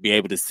dope to be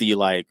able to see,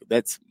 like,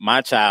 that's my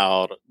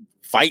child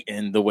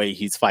fighting the way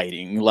he's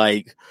fighting,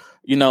 like,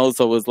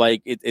 so it's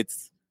like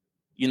it's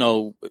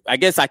I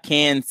guess I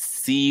can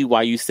see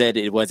why you said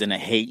it wasn't a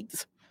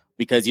hate,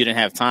 because you didn't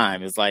have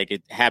time. It's like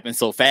it happened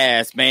so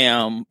fast,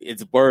 bam,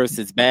 it's worse,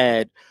 it's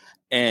bad.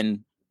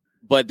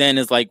 But then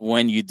it's like,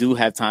 when you do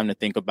have time to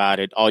think about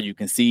it, all you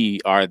can see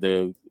are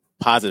the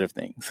positive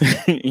things.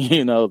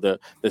 The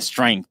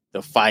strength,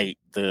 the fight,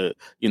 the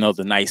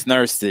nice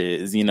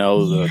nurses,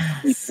 the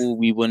people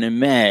we wouldn't have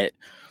met.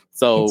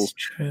 So, it's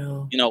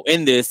true.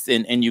 In this,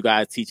 and you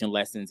guys teaching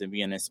lessons and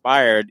being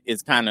inspired,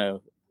 it's kind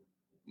of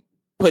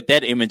put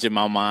that image in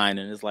my mind.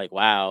 And it's like,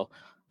 wow,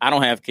 I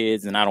don't have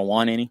kids and I don't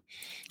want any.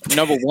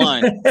 Number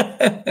one,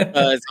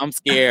 because I'm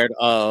scared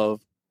of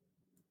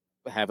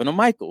having a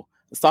Michael.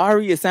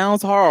 Sorry, it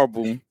sounds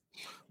horrible.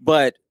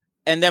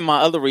 And then my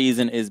other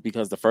reason is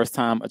because the first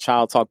time a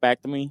child talked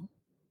back to me,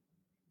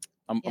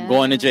 I'm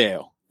going to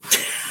jail.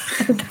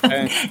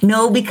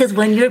 No, because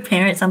when you're a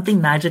parent,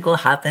 something magical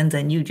happens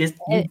and you just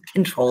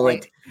control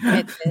it.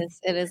 It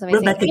is amazing.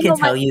 Rebecca can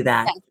tell you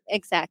that. Yeah,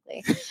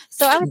 exactly.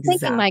 So I was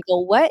thinking,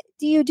 Michael, what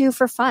do you do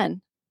for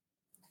fun?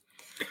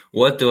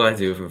 What do I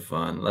do for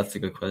fun? That's a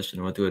good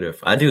question. What do I do?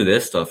 I do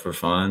this stuff for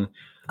fun.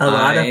 A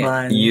lot of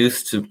fun. I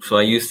used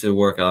to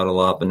work out a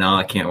lot, but now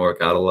I can't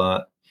work out a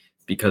lot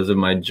because of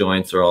my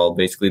joints are all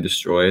basically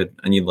destroyed.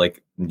 I need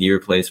like knee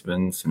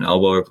replacements and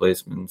elbow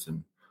replacements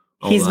and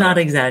he's not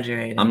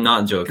exaggerating. I'm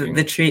not joking.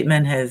 The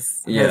treatment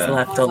has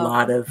left a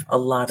lot of.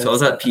 So I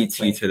was at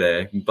PT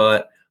today,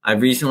 but I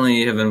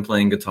recently have been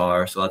playing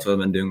guitar, so that's what I've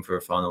been doing for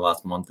fun the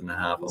last month and a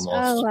half almost.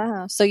 Oh,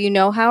 wow. So you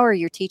know how, or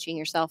you're teaching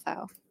yourself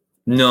how?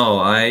 No,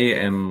 I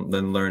am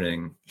then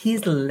learning.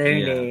 He's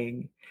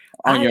learning.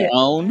 On your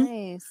own?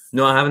 Nice.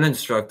 No, I have an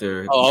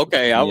instructor. Oh,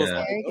 okay. I was Yeah.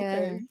 like, Very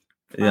okay.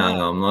 good. Yeah, Wow.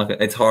 no, I'm not.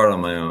 It's hard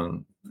on my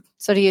own.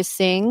 So do you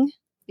sing?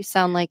 You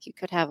sound like you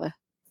could have a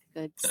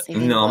good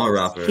singing No, I'm a voice.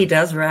 rapper. He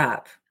does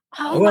rap.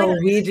 Oh, Well,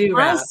 we do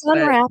my rap. son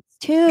but raps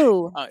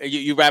too.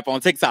 You rap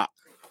on TikTok.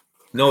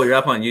 No, we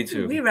rap on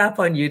YouTube. We rap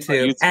on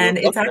YouTube, YouTube, and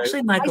it's okay. actually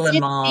I Michael and did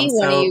Mom. see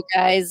one of So you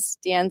guys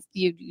dance.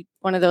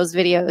 One of those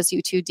videos,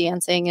 you two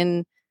dancing,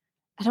 and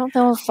I don't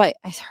know if I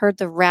heard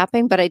the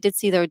rapping, but I did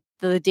see the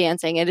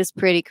dancing. It is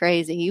pretty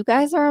crazy. You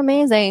guys are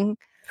amazing.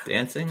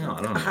 Dancing? No,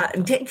 I don't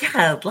know.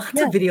 yeah, lots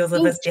of videos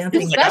of us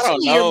dancing. Like, I don't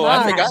Especially your know. I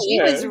mom. think I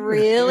She was would.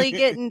 really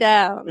getting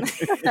down.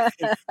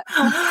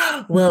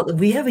 Well,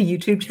 we have a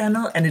YouTube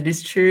channel, and it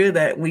is true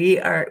that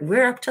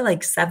we're up to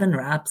like 7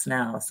 raps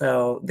now.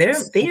 So there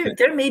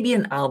may be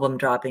an album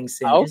dropping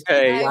soon. Just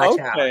Okay. watch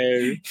out.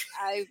 I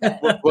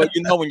bet. Well,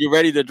 you know, when you're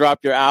ready to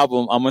drop your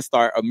album, I'm gonna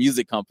start a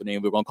music company,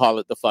 and we're gonna call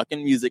it the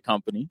fucking Music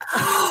Company.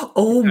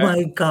 Oh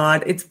my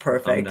God, it's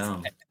perfect.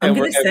 Down. I'm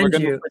gonna send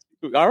you.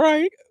 All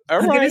right.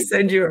 I'm gonna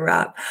send you a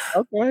rap.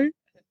 Okay.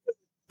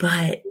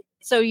 But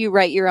So you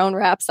write your own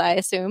raps, I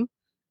assume.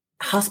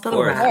 hospital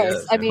course, raps.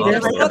 yes. I mean, They're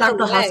there's like no about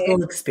the other way.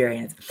 hospital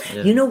experience.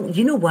 Yeah. You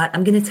know what?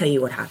 I'm going to tell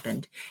you what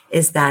happened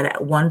is that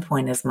at one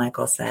point, as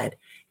Michael said,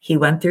 he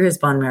went through his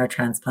bone marrow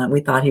transplant.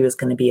 We thought he was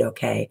going to be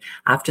okay.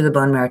 After the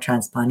bone marrow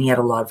transplant, he had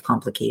a lot of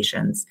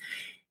complications.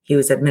 He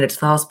was admitted to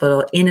the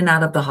hospital, in and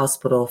out of the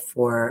hospital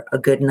for a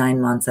good 9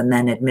 months, and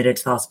then admitted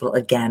to the hospital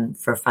again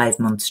for 5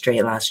 months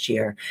straight last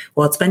year.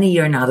 Well, it's been a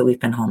year now that we've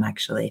been home,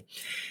 actually.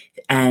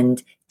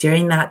 And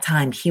during that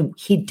time,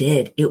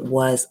 it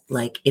was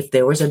like, if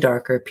there was a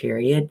darker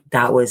period,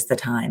 that was the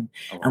time.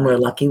 And we're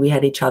lucky we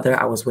had each other.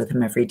 I was with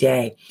him every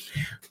day.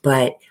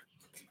 But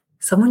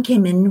someone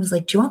came in and was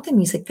like, do you want the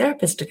music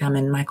therapist to come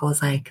in? Michael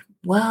was like,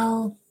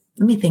 well,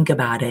 let me think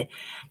about it.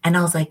 And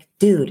I was like,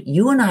 dude,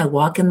 you and I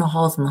walk in the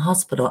halls in the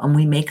hospital and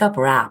we make up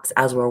raps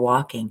as we're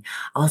walking.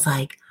 I was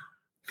like,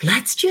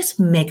 let's just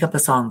make up a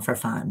song for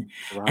fun.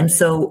 Right. And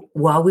so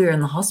while we were in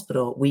the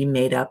hospital, we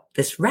made up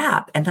this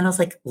rap. And then I was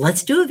like,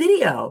 let's do a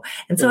video.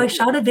 And so I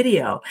shot a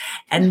video.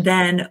 And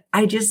then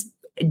I just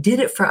did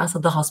it for us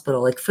at the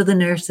hospital, like for the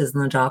nurses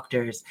and the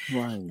doctors.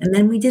 Right. And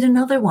then we did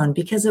another one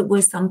because it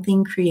was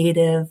something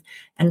creative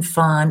and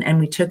fun. And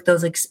we took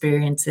those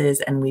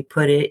experiences and we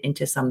put it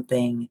into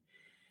something,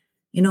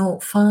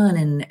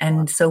 fun.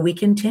 And so we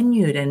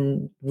continued,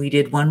 and we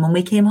did one when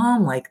we came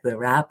home, like the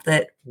rap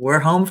that we're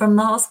home from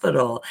the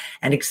hospital,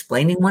 and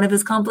explaining one of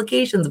his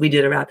complications. We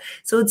did a rap.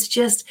 So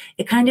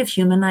it kind of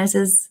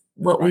humanizes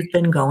what we've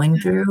been going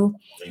through.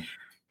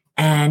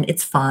 And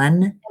it's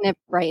fun. And it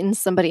brightens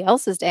somebody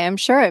else's day. I'm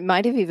sure it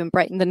might have even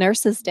brightened the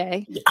nurse's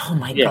day. Oh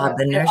my God,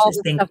 the nurses all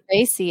the think stuff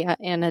they see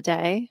in a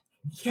day.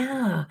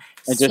 Yeah.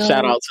 And just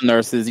shout out to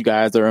nurses. You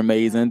guys are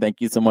amazing. Thank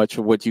you so much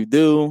for what you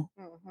do.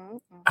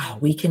 Oh,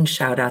 we can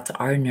shout out to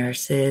our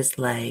nurses,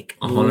 like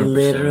 100%.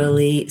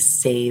 Literally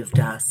saved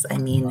us. I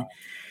mean,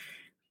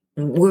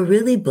 we're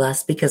really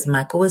blessed because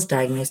Michael was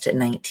diagnosed at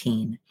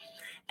 19.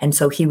 And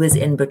so he was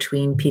in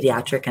between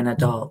pediatric and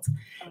adult.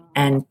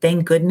 And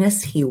thank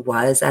goodness he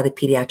was at a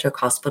pediatric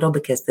hospital,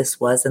 because this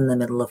was in the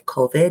middle of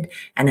COVID,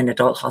 and in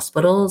adult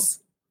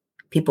hospitals,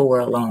 people were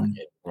alone.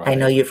 Right. I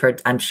know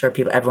I'm sure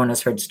everyone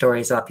has heard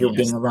stories about people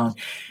being alone.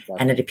 Exactly.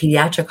 And at a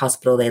pediatric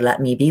hospital, they let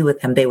me be with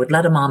him. They would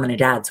let a mom and a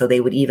dad. So they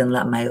would even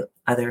let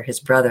his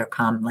brother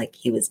come, like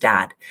he was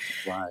dad.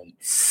 Right.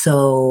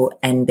 So,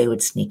 and they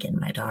would sneak in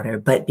my daughter.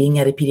 But being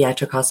at a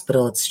pediatric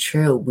hospital, it's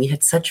true. We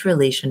had such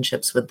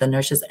relationships with the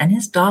nurses and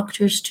his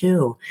doctors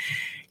too.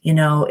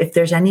 If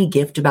there's any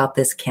gift about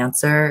this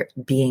cancer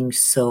being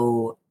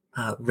so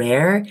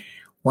rare,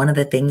 one of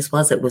the things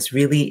was it was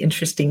really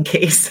interesting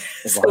case.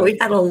 So we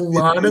had a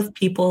lot of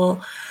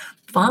people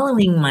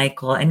following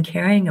Michael and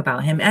caring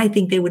about him. And I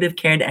think they would have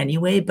cared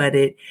anyway, but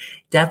it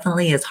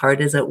definitely, as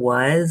hard as it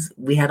was,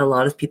 we had a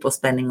lot of people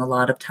spending a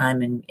lot of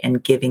time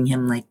and giving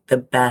him like the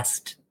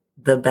best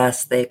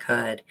they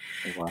could.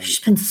 Right. There's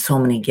been so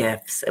many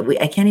gifts.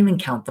 I can't even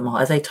count them all.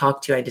 As I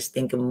talk to you, I just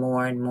think of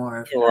more and more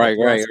of right.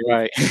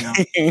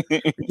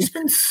 We've just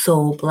been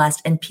so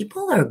blessed, and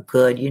people are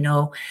good.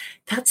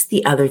 That's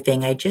the other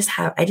thing. I just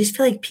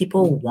feel like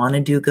people want to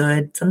do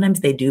good.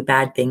 Sometimes they do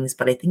bad things,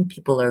 but I think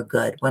people are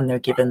good when they're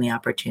given the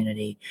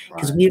opportunity,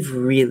 because we've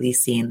really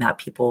seen that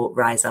people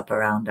rise up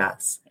around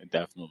us.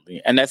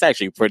 Definitely. And that's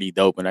actually pretty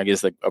dope. And I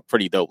guess like a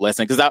pretty dope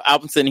lesson, because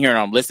I'm sitting here and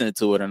I'm listening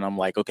to it and I'm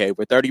like, okay,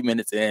 we're 30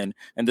 minutes in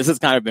and this has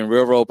kind of been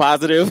real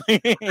positive.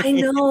 I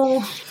know.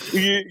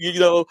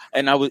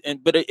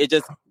 But it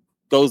just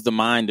goes to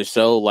mind to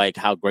show like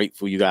how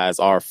grateful you guys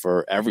are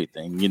for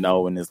everything,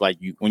 and it's like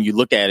when you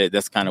look at it,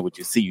 that's kind of what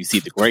you see. You see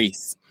the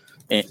grace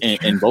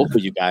and both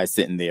of you guys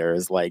sitting there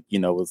is like,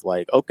 it's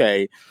like,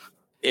 okay,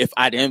 if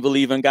I didn't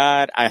believe in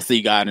God, I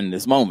see God in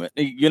this moment,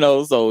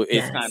 so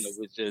it's kind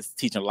of just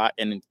teaching a lot.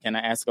 And can I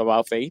ask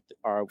about faith?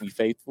 Are we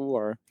faithful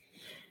or?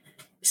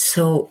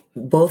 So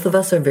both of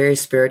us are very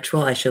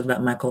spiritual. I should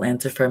let Michael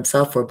answer for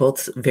himself. We're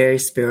both very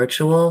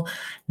spiritual,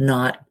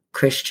 not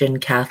Christian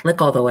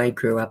Catholic, although I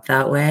grew up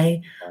that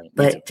way,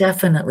 but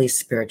definitely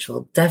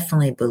spiritual.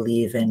 Definitely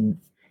believe in,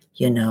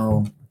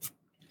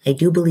 I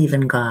do believe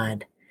in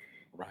God.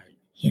 Right.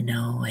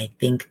 I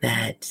think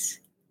that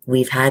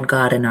we've had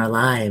God in our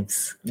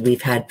lives.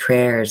 We've had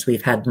prayers,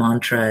 we've had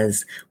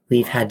mantras,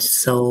 we've had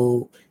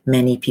so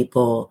many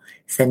people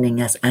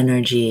sending us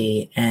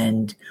energy,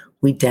 and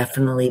we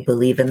definitely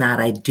believe in that.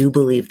 I do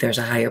believe there's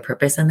a higher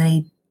purpose,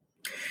 and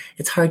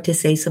it's hard to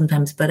say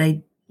sometimes, but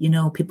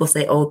people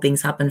say, oh,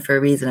 things happen for a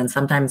reason. And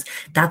sometimes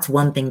that's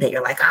one thing that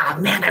you're like, oh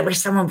man, I wish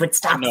someone would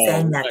stop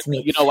saying that to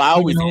me. I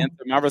always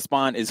answer, my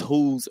response is,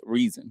 whose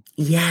reason?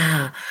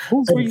 Yeah.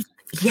 Whose reason?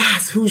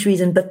 Yes, whose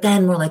reason? But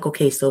then we're like,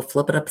 okay, so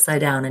flip it upside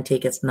down and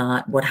take it's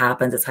not what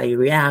happens, it's how you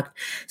react.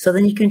 So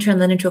then you can turn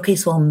that into, okay,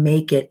 so I'll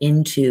make it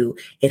into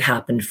it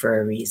happened for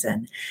a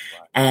reason.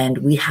 Right. And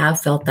we have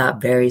felt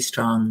that very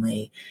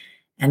strongly.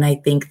 And I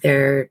think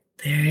there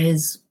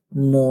is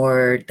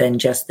more than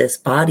just this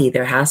body.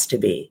 There has to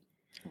be.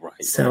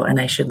 Right. So,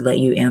 and I should let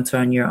you answer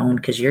on your own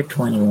because you're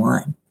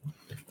 21.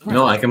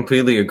 No, I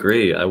completely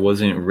agree. I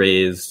wasn't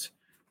raised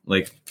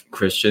like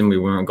Christian. We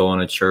weren't going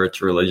to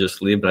church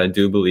religiously, but I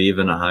do believe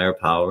in a higher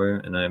power,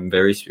 and I'm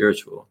very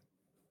spiritual.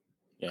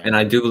 Yeah. And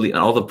I do believe in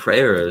all the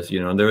prayers.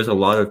 There was a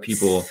lot of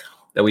people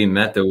that we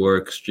met that were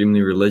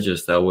extremely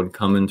religious that would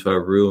come into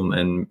our room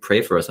and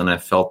pray for us, and I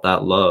felt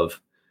that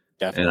love.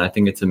 Definitely. And I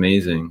think it's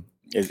amazing.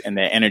 And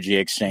the energy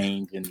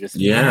exchange and just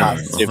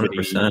positivity.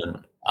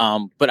 100%.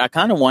 But I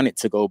kind of wanted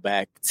to go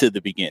back to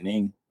the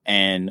beginning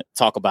and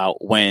talk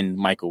about when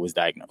Michael was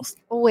diagnosed.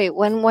 Wait,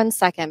 one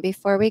second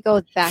before we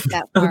go back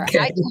that far.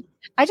 Okay.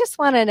 I just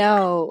want to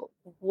know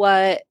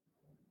what,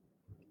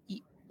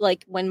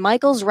 like when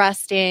Michael's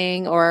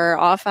resting or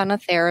off on a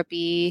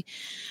therapy,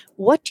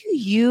 what do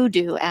you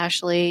do,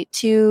 Ashley,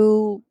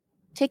 to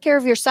take care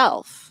of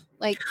yourself?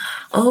 Like,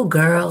 oh,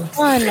 girl,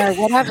 fun or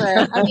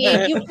whatever. I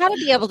mean, you've got to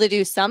be able to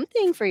do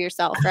something for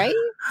yourself, right?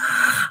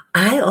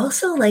 I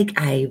also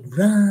I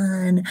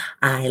run.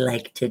 I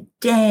like to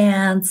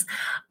dance.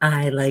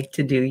 I like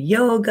to do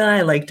yoga.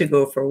 I like to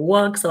go for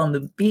walks on the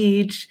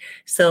beach.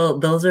 So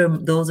those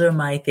are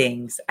my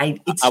things. I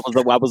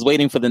was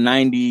waiting for the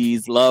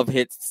 90s love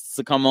hits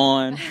to come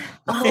on.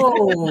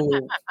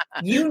 Oh,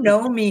 you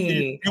know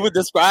me. You were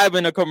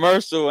describing a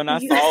commercial and I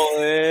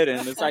saw it,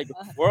 and it's like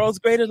world's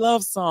greatest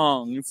love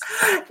songs.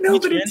 No,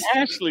 but it's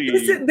Ashley.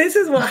 This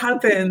is what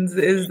happens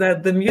is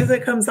that the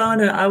music comes on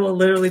and I will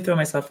literally throw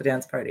myself a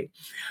dance party.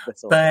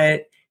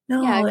 But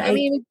no, I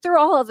mean, through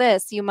all of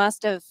this, you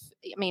must have,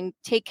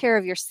 take care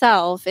of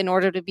yourself in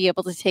order to be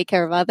able to take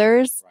care of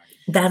others.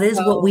 That is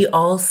what we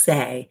all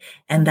say.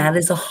 And that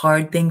is a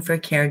hard thing for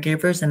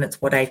caregivers. And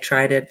it's what I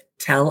try to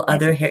tell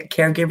other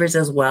caregivers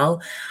as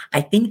well.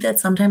 I think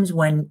that sometimes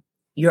when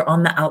you're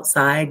on the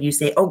outside, you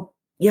say, oh,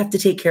 you have to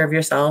take care of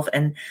yourself.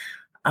 And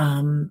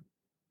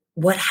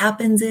what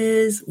happens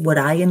is, what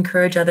I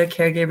encourage other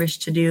caregivers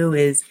to do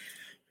is,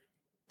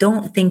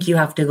 don't think you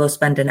have to go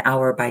spend an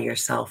hour by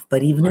yourself,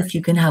 but even if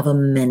you can have a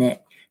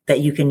minute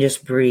that you can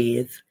just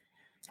breathe.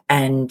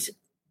 And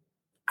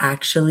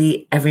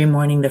actually every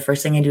morning, the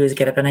first thing I do is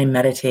get up and I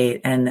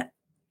meditate, and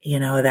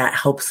that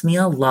helps me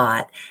a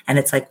lot. And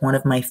it's like one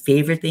of my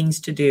favorite things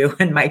to do.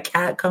 And my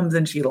cat comes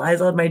and she lies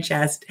on my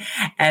chest,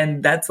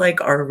 and that's like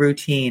our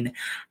routine.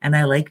 And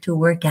I like to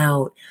work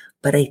out,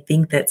 but I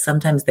think that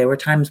sometimes there were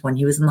times when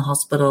he was in the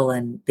hospital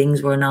and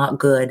things were not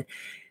good.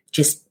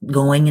 Just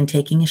going and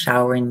taking a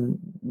shower and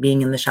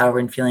being in the shower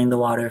and feeling the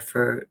water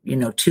for,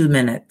 2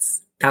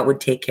 minutes, that would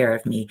take care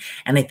of me.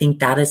 And I think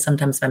that is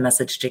sometimes my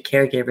message to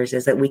caregivers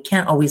is that we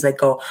can't always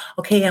go,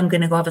 okay, I'm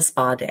going to go have a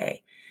spa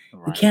day.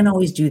 Right. We can't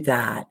always do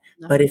that.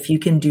 No. But if you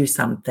can do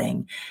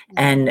something,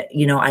 and,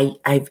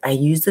 I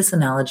used this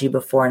analogy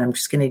before, and I'm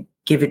just going to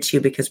give it to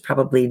you because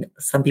probably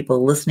some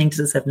people listening to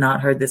this have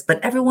not heard this,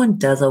 but everyone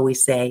does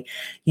always say,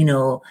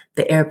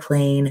 the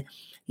airplane,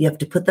 you have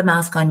to put the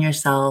mask on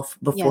yourself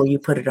before you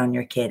put it on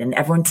your kid. And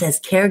everyone says,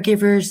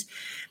 caregivers,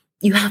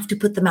 you have to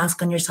put the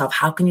mask on yourself.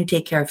 How can you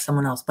take care of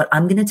someone else? But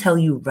I'm going to tell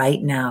you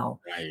right now,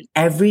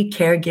 every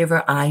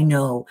caregiver I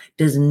know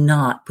does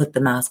not put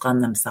the mask on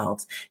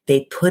themselves.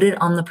 They put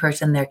it on the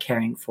person they're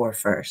caring for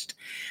first.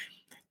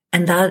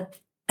 And that,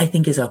 I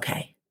think, is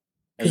okay.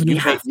 You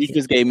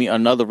just gave me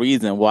another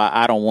reason why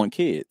I don't want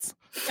kids.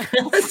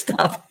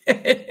 Stop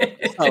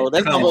it. So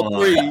that's number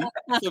 3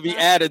 to be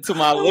added to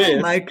my list. Oh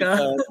my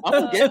God.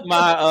 I'm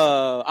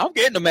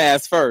getting the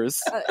mask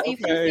first. If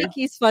you think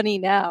he's funny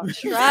now,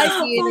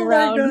 try being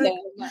around him.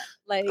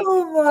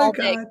 All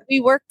day.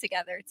 We work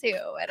together too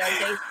at our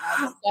day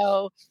job.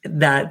 So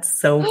that's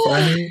so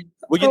funny.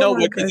 Well,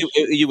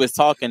 you was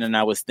talking and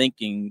I was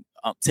thinking,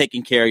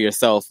 taking care of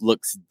yourself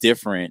looks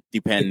different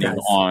depending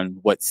on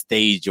what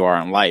stage you are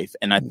in life.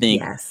 And I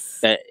think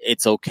that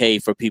it's okay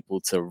for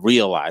people to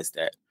realize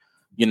that,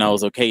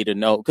 it's okay to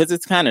know, because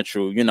it's kind of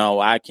true.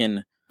 I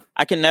can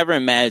never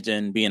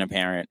imagine being a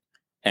parent.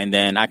 And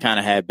then I kind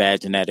of had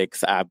bad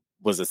genetics. I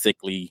was a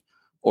sickly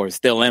or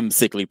still am a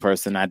sickly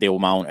person. I deal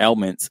with my own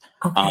ailments.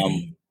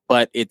 Okay.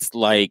 But it's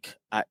like,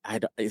 I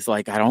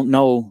don't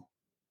know.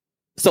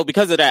 So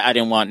because of that, I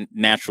didn't want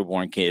natural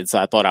born kids. So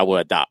I thought I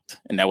would adopt.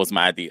 And that was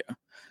my idea.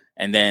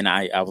 And then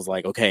I was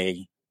like,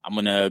 okay, I'm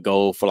going to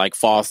go for like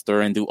foster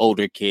and do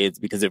older kids,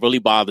 because it really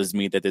bothers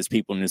me that there's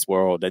people in this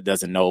world that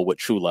doesn't know what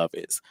true love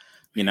is.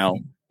 You know,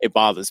 it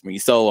bothers me.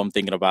 So I'm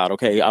thinking about,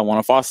 okay, I want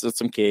to foster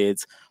some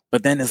kids.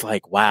 But then it's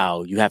like,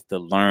 wow, you have to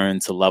learn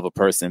to love a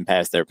person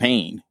past their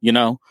pain, you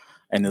know?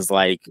 And it's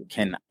like,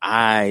 can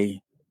I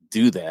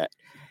do that?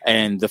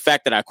 And the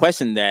fact that I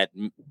question that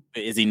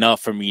is enough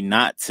for me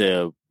not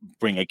to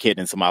bring a kid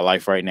into my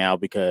life right now,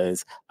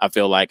 because I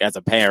feel like as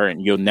a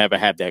parent, you'll never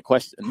have that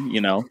question,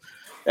 you know?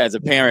 As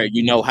a parent,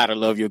 you know how to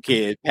love your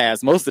kid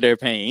past most of their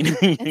pain.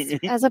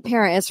 As a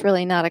parent, it's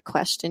really not a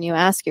question you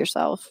ask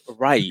yourself.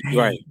 Right.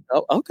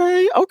 Oh,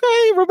 okay,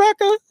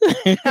 Rebecca.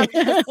 I'm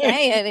just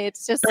saying,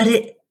 it's just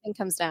it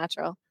comes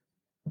natural.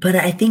 But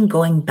I think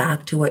going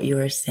back to what you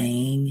were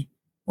saying,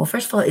 well,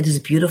 first of all, it is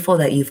beautiful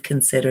that you've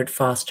considered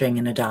fostering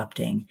and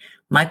adopting.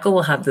 Michael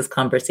will have this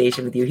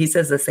conversation with you. He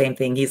says the same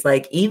thing. He's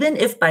like, even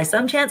if by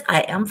some chance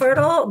I am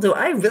fertile, do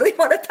I really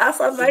want to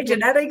pass on my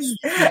genetics?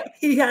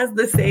 He has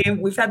the same.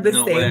 We've had the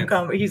same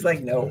conversation. He's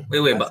like, no.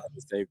 Wait, but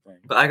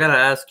I gotta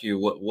ask you,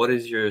 what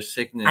is your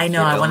sickness? I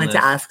know. I wanted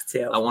to ask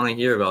too. I want to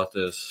hear about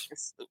this.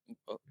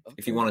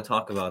 If you want to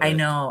talk about it, I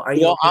know. Are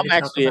you? Well, I'm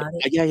actually,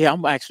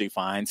 I'm actually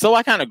fine. So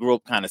I kind of grew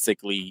up kind of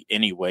sickly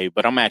anyway,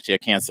 but I'm actually a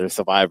cancer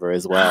survivor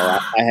as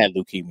well. I had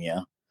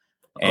leukemia.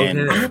 And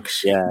and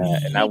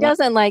he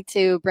doesn't like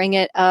to bring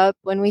it up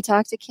when we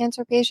talk to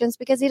cancer patients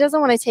because he doesn't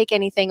want to take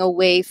anything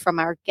away from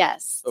our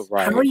guests.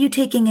 Right. How are you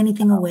taking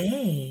anything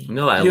away?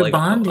 No, I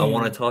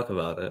want to talk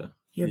about it.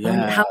 You're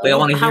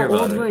bonding. How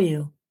old were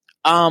you?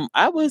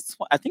 I was,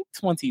 I think,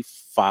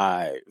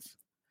 25.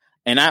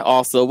 And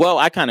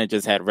I kind of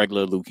just had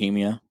regular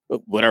leukemia,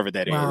 whatever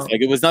that is.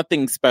 Like, it was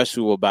nothing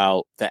special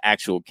about the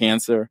actual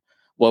cancer.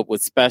 What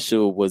was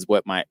special was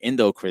what my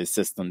endocrine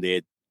system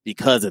did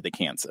because of the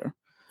cancer.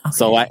 Okay.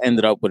 So I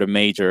ended up with a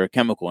major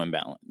chemical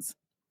imbalance.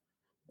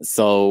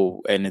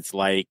 So, and it's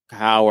like,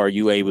 how are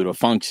you able to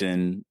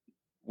function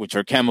with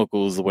your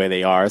chemicals the way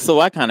they are? So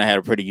I kind of had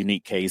a pretty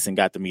unique case and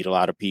got to meet a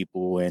lot of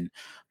people and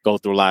go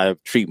through a lot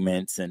of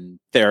treatments and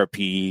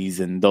therapies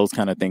and those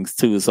kind of things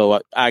too.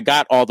 So I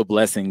got all the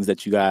blessings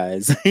that you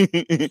guys,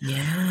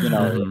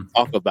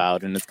 talk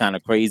about. And it's kind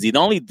of crazy. The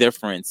only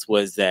difference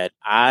was that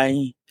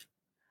I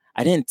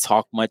didn't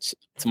talk much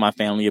to my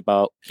family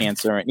about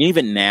cancer. And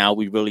even now,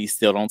 we really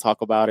still don't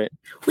talk about it.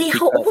 Wait,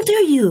 how old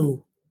are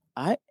you?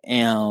 I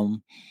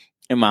am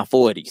in my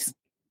 40s.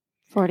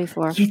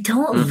 44. You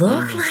don't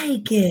look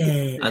like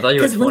it. I thought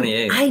you were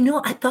 28. I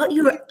know. I thought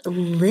you were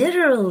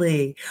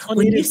literally.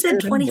 When you said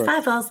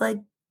 25, I was like,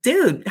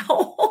 dude,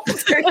 how old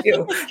are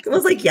you? It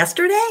was like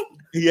yesterday?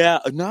 Yeah.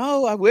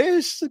 No, I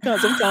wish.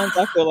 Because sometimes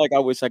I feel like I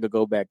wish I could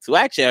go back to.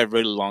 Actually, I had a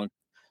really long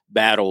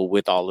battle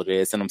with all of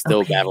this, and I'm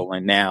still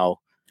battling now.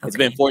 It's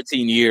been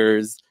 14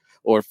 years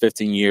or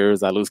 15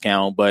 years. I lose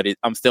count, but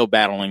I'm still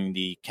battling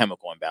the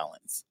chemical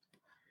imbalance.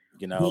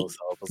 You know, so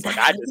it was like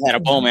I just had a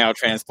bone marrow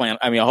transplant.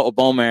 I mean, a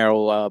bone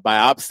marrow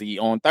biopsy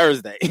on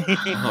Thursday.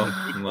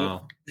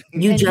 Wow!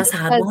 You just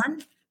had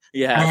one?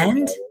 Yeah.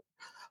 And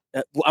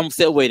I'm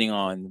still waiting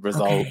on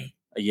results. Okay.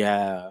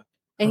 Yeah.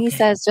 And he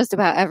says just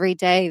about every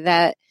day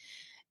that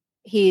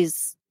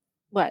he's.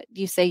 What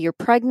you say? You're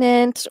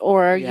pregnant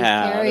or you're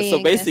carrying?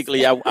 So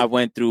basically, I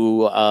went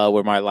through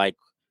where my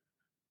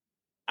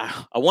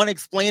I want to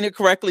explain it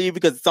correctly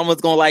because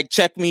someone's going to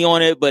check me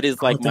on it, but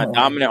it's like my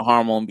dominant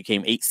hormone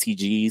became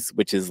HCGs,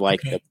 which is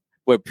what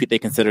they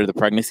consider the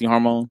pregnancy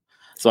hormone.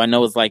 So I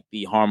know it's like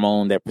the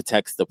hormone that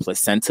protects the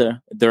placenta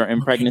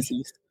during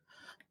pregnancies,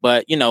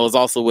 but it's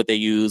also what they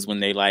use when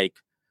they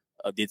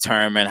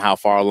determine how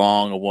far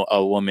along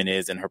a woman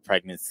is in her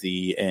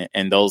pregnancy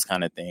and those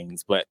kind of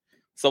things. But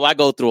so I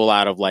go through a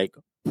lot of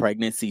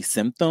pregnancy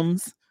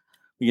symptoms,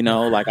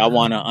 like I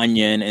want an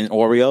onion and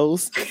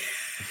Oreos.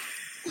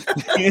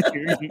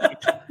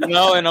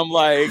 And I'm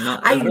like,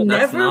 I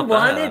never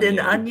wanted an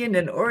onion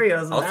and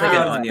Oreos. I'll take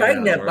an onion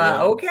pregnant,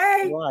 but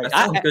okay. Right. That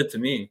sounds good to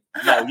me.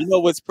 No, you know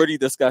what's pretty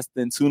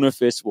disgusting? Tuna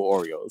fish with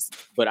Oreos.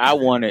 But I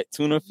wanted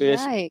tuna fish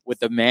with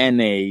the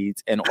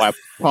mayonnaise and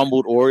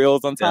crumbled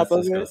Oreos on top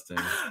of disgusting.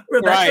 it.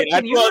 Rebecca, right.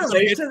 Can you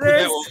relate to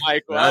this?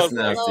 That's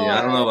nasty.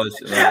 I don't know about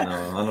you.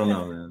 I don't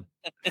know, man.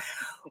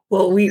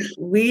 Well,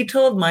 we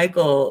told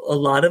Michael a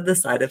lot of the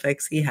side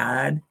effects he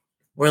had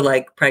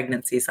were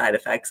pregnancy side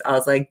effects. I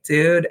was like,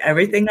 dude,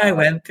 everything I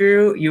went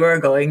through, you are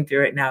going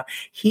through it now.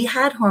 He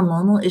had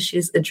hormonal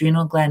issues,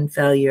 adrenal gland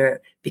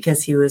failure,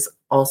 because he was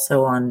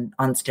also on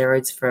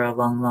steroids for a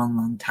long, long,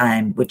 long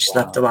time, which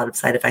left a lot of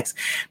side effects.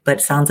 But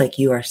it sounds like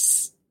you are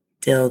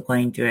still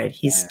going through it.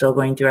 He's still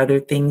going through other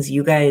things.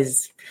 You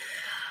guys,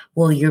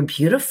 well, you're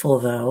beautiful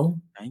though.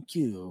 Thank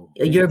you.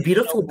 You're a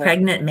beautiful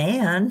pregnant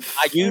man.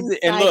 I use it,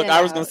 and look,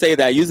 I was going to say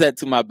that I use that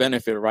to my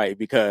benefit, right?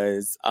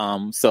 Because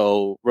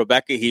so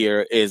Rebecca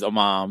here is a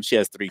mom. She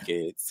has 3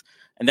 kids,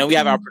 And then we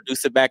have our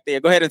producer back there.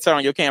 Go ahead and turn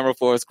on your camera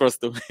for us,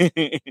 Crystal.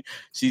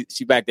 she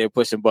back there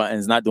pushing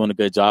buttons, not doing a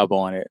good job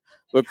on it.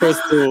 But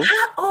Crystal.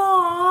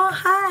 Oh,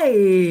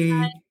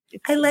 hi.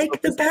 I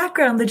like the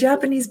background, the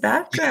Japanese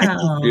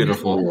background.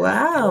 Beautiful.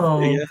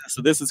 Wow. Yeah.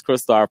 So this is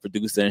Crystal, our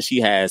producer, and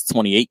she has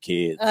 28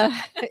 kids.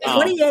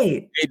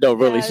 28. No,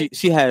 really. Yeah.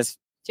 She has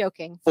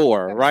Joking.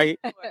 4, right?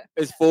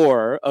 It's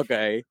 4.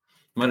 Okay.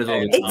 Might as well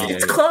be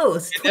It's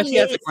close. And then she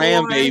has a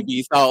 28, grandbaby,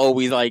 so I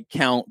always like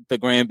count the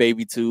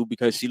grandbaby too,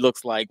 because she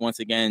looks like, once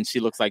again, she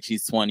looks like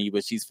she's 20,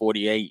 but she's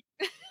 48.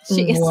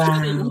 She is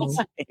Wow.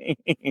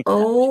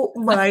 Oh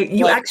my!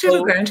 You actually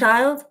have a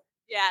grandchild?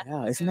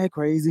 Yeah, isn't that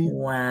crazy?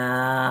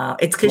 Wow!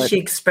 It's because she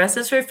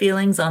expresses her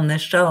feelings on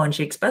this show, and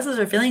she expresses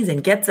her feelings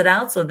and gets it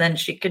out, so then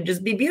she could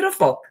just be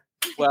beautiful.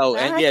 Well,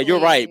 and yeah, you're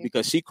right,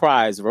 because she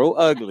cries real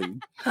ugly,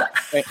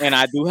 and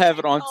I do have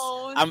it on.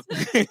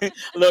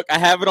 Look, I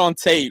have it on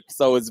tape,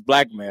 so it's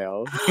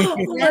blackmail. Oh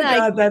my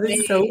God, that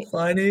is so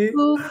funny.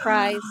 Who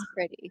cries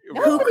pretty?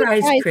 Who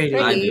cries pretty?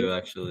 I do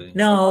actually.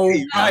 No,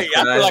 Right, I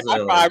feel like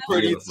I cry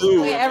pretty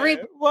too.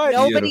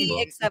 Nobody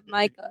Beautiful. except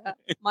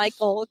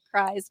Michael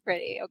cries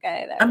pretty.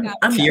 Okay,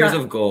 I'm Tears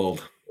not- of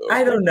gold.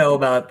 I don't know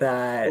about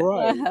that.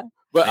 Right.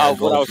 But Yeah, what I was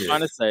bullshit. trying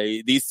to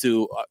say, these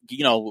two,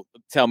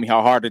 tell me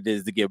how hard it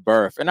is to give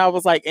birth. And I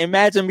was like,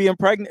 imagine being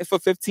pregnant for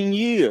 15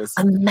 years.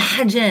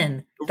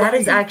 Imagine. That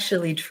is Right.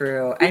 actually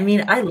true. I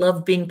mean, I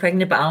love being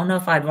pregnant, but I don't know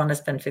if I'd want to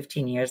spend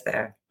 15 years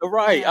there.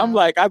 Right. Yeah. I'm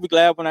like, I'd be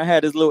glad when I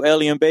had this little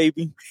alien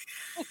baby.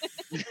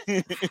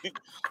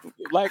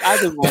 Like, I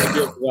just want to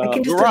get I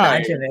can just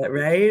imagine it,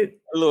 right?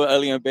 a little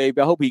alien baby.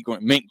 I hope he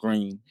mint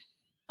green.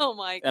 Oh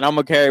my God. And I'm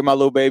going to carry my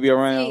little baby See,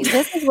 around.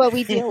 this is what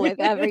we deal with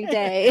every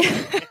day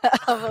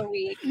of a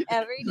week.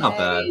 Every day. Not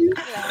bad. you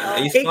know.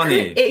 He's It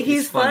funny. could-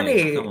 he's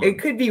funny. Come on. It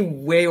could be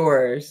way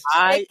worse.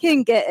 It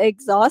can get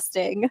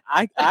exhausting.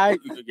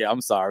 I'm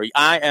sorry.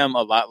 I am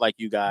a lot like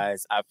you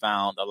guys. I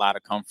found a lot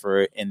of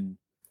comfort in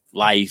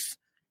life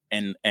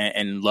and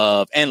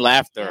love and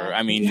laughter. Yeah.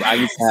 I mean, I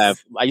used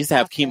to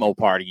have chemo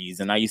parties,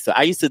 and I used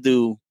to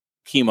do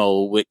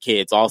chemo with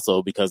kids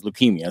also because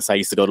leukemia. So I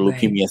used to go to Right.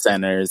 leukemia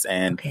centers,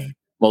 and Okay.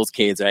 most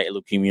kids are at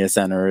leukemia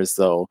centers.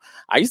 So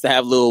I used to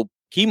have little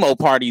chemo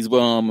parties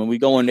with them, and we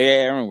go in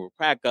there and we'll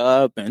crack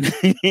up and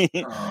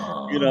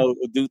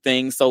do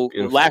things. So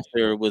Beautiful.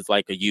 laughter was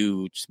like a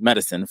huge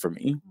medicine for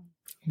me.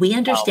 We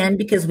understand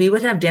because we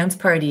would have dance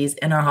parties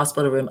in our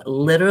hospital room.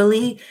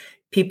 Literally,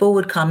 people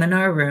would come in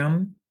our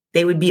room.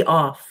 They would be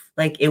off.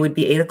 Like it would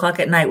be 8:00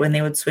 at night when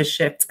they would switch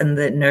shifts, and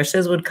the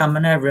nurses would come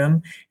in our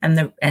room and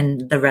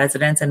the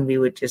residents, and we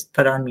would just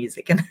put on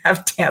music and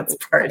have dance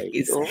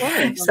parties.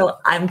 Right. So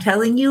I'm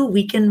telling you,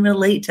 we can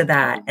relate to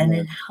that, and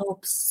it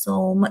helps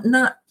so much.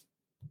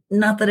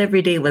 Not that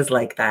every day was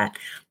like that,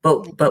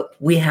 but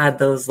we had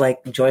those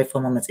like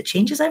joyful moments. It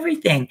changes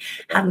everything.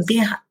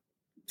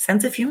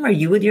 Sense of humor.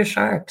 You with your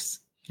sharks.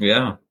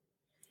 Yeah.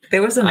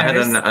 There was a I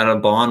nurse. had a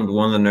bond with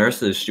one of the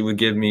nurses. She would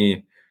give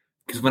me,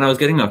 because when I was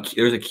getting there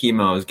was a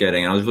chemo I was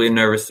getting, and I was really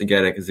nervous to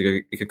get it because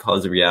it could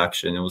cause a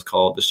reaction. It was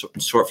called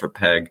short for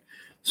PEG.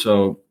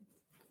 So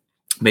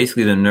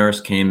basically, the nurse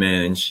came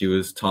in and she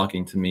was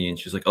talking to me, and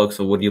she's like, "Oh,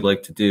 so what do you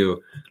like to do?" I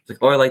was like,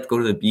 "Oh, I like to go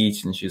to the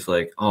beach." And she's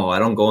like, "Oh, I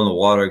don't go in the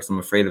water because I'm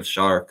afraid of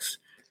sharks."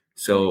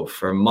 So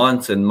for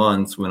months and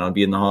months, when I'd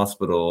be in the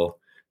hospital,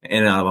 in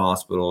and out of the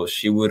hospital,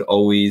 she would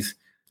always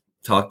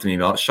talk to me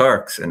about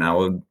sharks, and I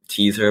would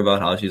tease her about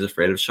how she's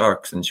afraid of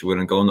sharks, and she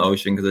wouldn't go in the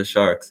ocean because of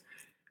sharks.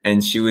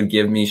 And she would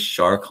give me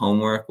shark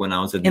homework when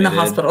I was admitted. in the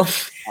hospital.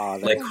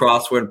 Like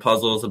crossword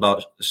puzzles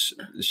about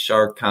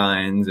shark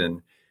kinds,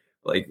 and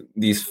like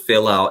these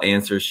fill out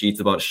answer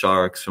sheets about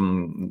sharks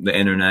from the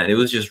internet. It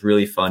was just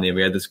really funny.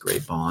 We had this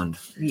great bond.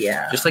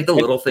 Yeah. Just like the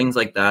little things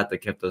like that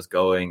kept us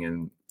going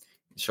and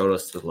showed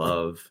us the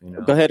love.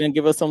 Go ahead and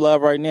give us some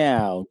love right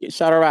now.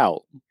 Shout her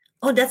out.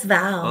 Oh, that's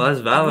Val. Oh,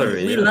 that's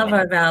Valerie. We yeah. love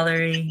our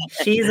Valerie.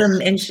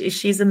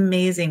 She's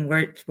amazing.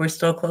 We're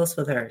still close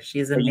with her.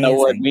 She's amazing. You know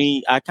what?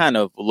 I kind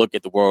of look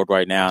at the world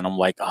right now, and I'm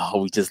like,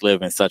 oh, we just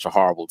live in such a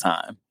horrible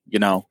time,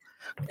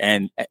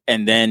 And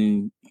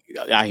then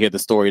I hear the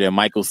story that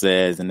Michael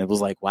says, and it was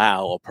like,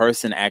 wow, a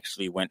person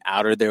actually went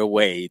out of their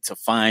way to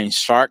find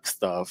shark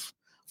stuff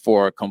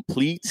for a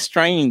complete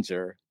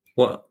stranger.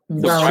 Well,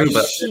 Well,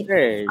 it's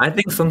true, but I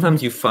think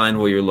sometimes you find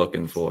what you're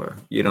looking for.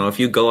 If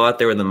you go out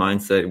there with the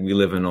mindset we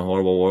live in a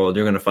horrible world,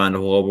 you're going to find a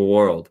horrible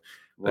world.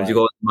 But Right. if you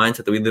go with the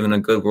mindset that we live in a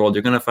good world,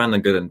 you're going to find the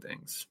good in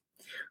things.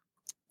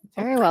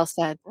 Very well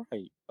said.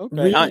 Right.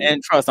 Okay.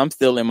 And trust, I'm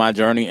still in my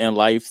journey in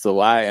life, so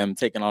I am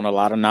taking on a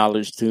lot of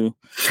knowledge too.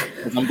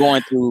 'Cause I'm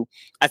going through.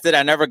 I said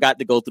I never got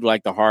to go through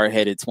like the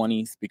hard-headed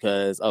 20s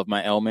because of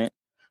my ailment.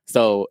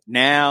 So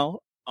now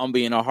I'm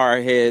being a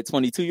hard-headed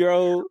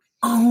 22-year-old.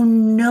 Oh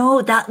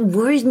no, that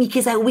worries me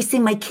because I always say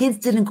my kids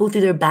didn't go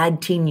through their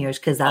bad teen years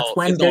because that's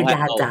when It's their gonna dad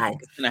happen. died.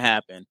 It's gonna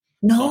happen.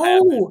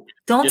 No,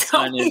 don't Your tell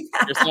son me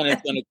that. your son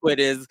is going to quit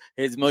his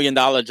 $1 million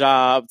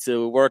job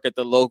to work at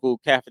the local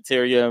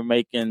cafeteria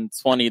making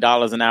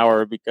 $20 an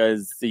hour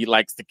because he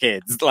likes the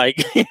kids. Like,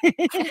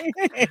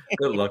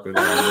 Good luck with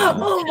that.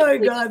 Oh my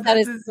God, That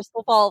is that's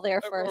crystal ball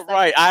there for a second.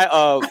 right.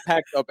 I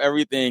packed up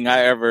everything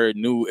I ever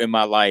knew in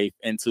my life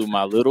into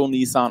my little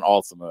Nissan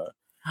Altima.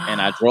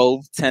 And I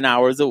drove 10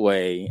 hours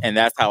away, and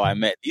that's how I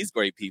met these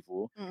great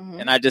people.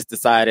 Mhm. And I just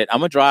decided I'm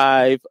gonna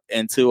drive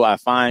until I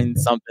find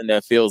something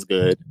that feels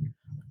good.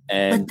 but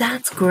And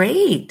that's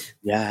great.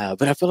 yeah,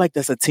 but I feel like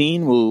that's a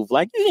teen move.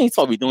 Like, you ain't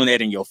supposed to be doing that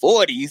in your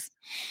 40s.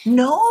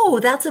 No,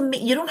 that's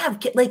you don't have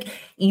kids. Like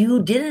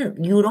you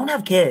don't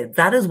have kids.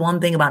 That is one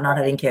thing about not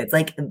having kids.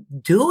 Like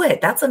do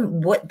it. That's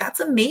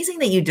amazing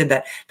that you did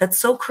that. That's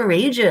so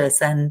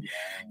courageous and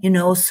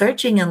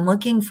searching and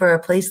looking for a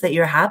place that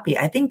you're happy.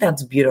 I think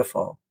that's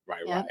beautiful.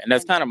 Right, Yeah. right. And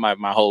that's kind of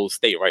my whole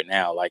state right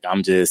now. Like,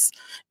 I'm just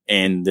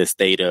in the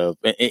state of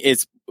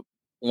it's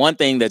one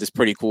thing that is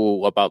pretty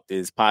cool about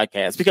this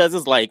podcast, because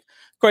it's like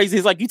crazy.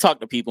 It's like you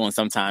talk to people and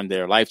sometimes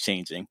they're life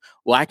changing.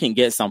 Well, I can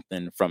get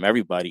something from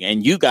everybody.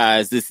 And you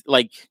guys, this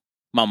like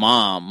my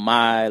mom,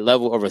 my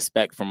level of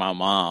respect for my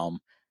mom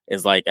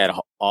is like at a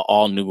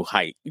all new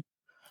height,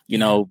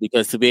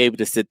 because to be able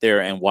to sit there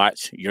and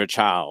watch your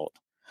child,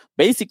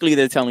 basically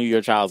they're telling you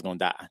your child's going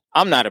to die.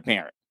 I'm not a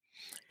parent.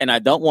 And I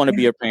don't want to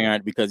be a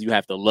parent because you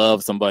have to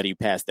love somebody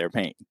past their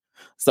pain.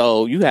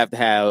 So you have to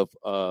have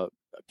a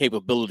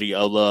capability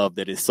of love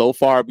that is so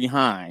far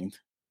behind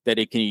that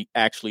it can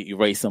actually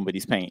erase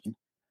somebody's pain.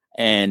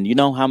 And you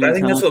know how many I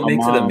think times that's what my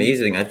makes it mom-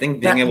 amazing. I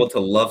think being able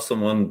to love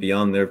someone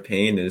beyond their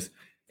pain is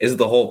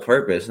the whole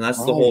purpose, and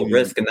that's the whole Right.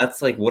 risk, and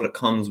that's like what it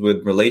comes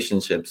with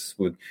relationships,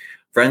 with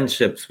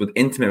friendships, with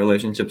intimate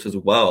relationships as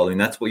well. I mean,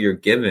 that's what you're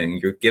giving.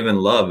 You're given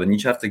love, and you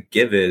just have to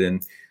give it.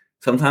 And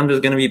sometimes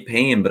there's going to be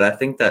pain, but I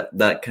think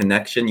that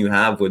connection you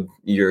have with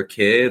your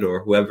kid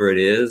or whoever it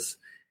is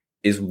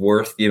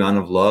worth the amount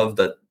of love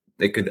that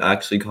it could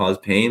actually cause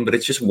pain. But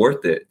it's just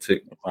worth it to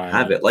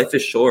have it. Life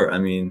is short. I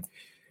mean.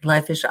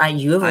 Life is.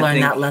 You have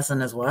learned that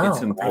lesson as well.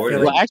 It's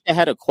important. Well, actually, I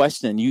had a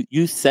question.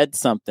 You said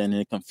something and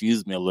it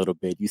confused me a little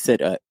bit. You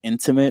said an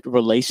intimate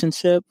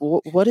relationship.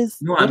 What is?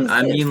 No, what is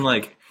I this? mean,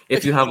 like,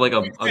 if you have like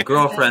a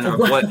girlfriend or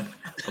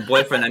a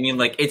boyfriend, I mean,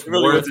 like, it's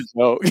Really worth was a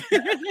joke.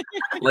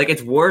 like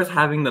it's worth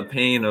having the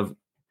pain of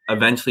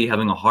eventually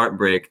having a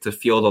heartbreak to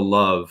feel the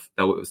love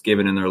that was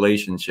given in the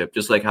relationship.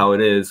 Just like how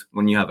it is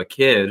when you have a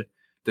kid,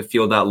 to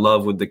feel that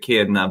love with the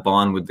kid and that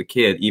bond with the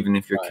kid, even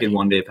if your kid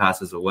one day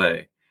passes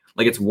away.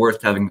 Like, it's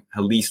worth having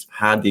at least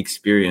had the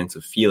experience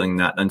of feeling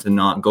that and to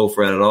not go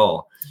for it at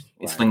all.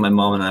 It's like my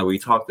mom and I, we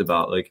talked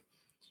about, like,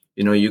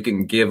 you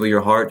can give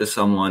your heart to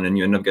someone and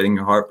you end up getting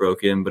your heart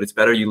broken, but it's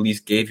better you at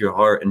least gave your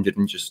heart and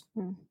didn't just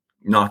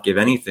not give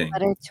anything.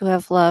 Better to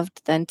have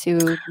loved than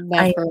to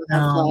never have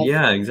loved.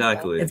 Yeah,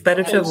 exactly. It's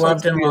better to have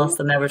loved and lost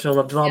than never to have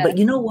loved at all. Yeah. But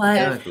you know what?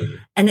 Exactly.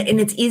 And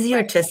it's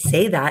easier to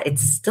say that.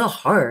 It's still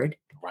hard.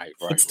 Right.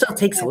 It still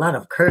takes a lot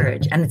of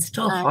courage, and it's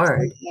still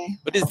hard. Absolutely.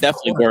 But it's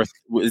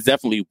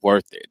definitely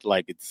worth it.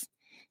 Like, it's,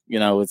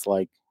 it's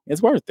like,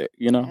 it's worth it.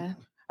 Yeah.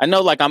 I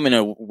know, like, I'm in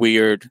a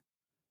weird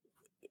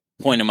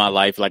point in my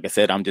life. Like I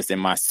said, I'm just in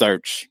my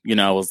search. It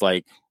was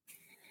like,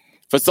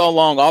 for so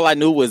long, all I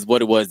knew was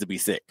what it was to be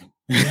sick.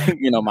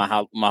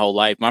 My whole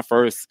life. My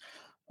first,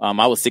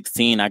 I was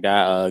 16. I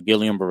got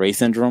Guillain-Barré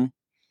syndrome.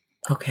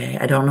 Okay,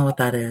 I don't know what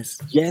that is.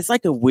 Yeah, it's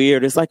like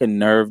a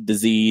nerve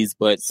disease.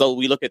 But so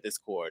we look at this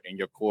cord, and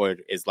your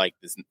cord is like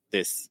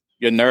this.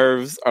 Your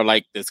nerves are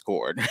like this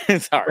cord.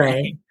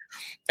 Sorry.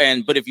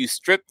 Right. But if you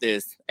strip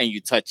this and you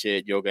touch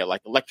it, you'll get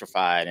like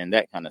electrified and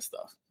that kind of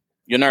stuff.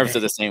 Your nerves are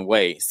the same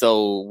way.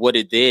 So what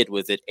it did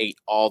was it ate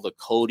all the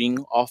coating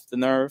off the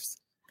nerves.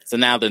 So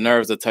now the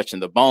nerves are touching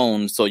the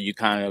bone. So you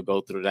kind of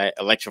go through that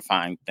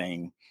electrifying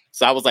thing.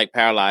 So I was like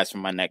paralyzed from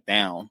my neck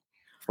down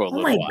for a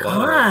little while. Oh my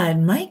God,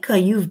 Micah,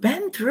 you've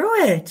been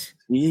through it.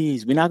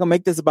 Jeez, we're not going to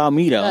make this about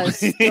me though. The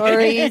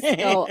stories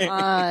go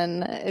on.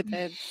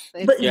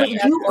 But you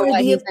are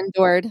he's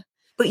endured.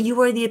 But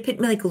you are the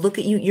epitome. Like, look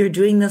at you. You're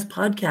doing this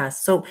podcast.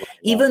 So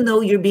even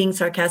though you're being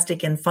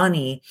sarcastic and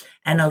funny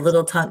and a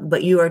little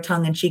but you are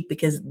tongue in cheek,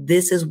 because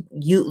this is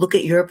you. Look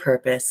at your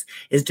purpose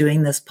is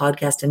doing this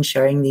podcast and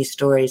sharing these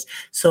stories.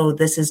 So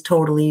this has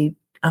totally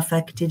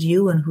affected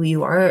you and who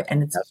you are.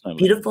 And it's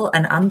beautiful.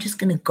 And I'm just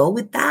going to go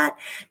with that,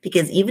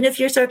 because even if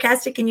you're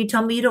sarcastic and you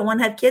tell me you don't want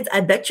to have kids,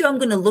 I bet you I'm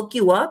going to look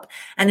you up.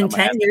 And in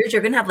 10 years,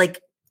 you're going to have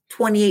like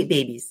 28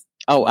 babies.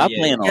 Oh, I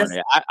plan on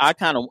it.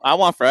 I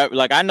want forever.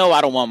 Like, I know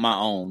I don't want my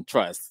own.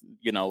 Trust.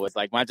 It's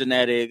like my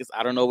genetics.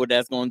 I don't know what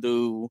that's going to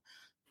do.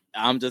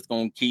 I'm just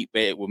going to keep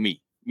it with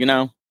me,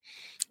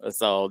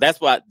 So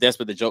that's what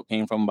the joke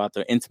came from about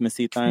the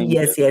intimacy thing.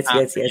 Yes.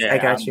 I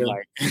got you.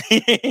 Like,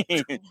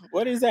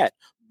 what is that?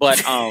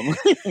 But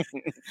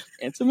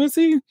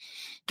intimacy.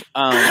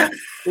 Well,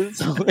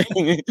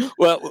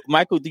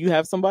 Michael, do you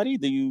have somebody?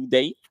 Do you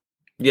date?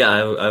 Yeah,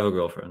 I have a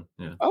girlfriend.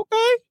 Yeah.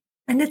 Okay.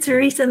 And it's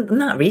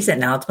not recent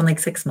now. It's been like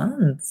 6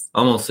 months.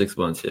 Almost 6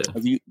 months,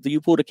 yeah. Do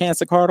you pull the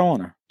cancer card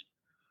on her?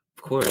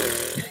 Of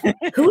course.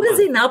 Who does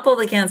he not pull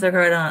the cancer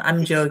card on?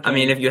 I'm joking. I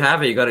mean, if you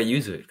have it, you got to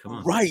use it. Come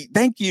on. Right.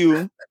 Thank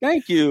you.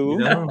 You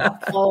know?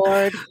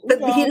 Lord. But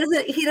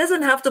he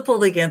doesn't have to pull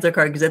the cancer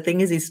card because the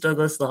thing is he still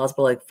goes to the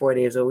hospital like 4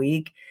 days a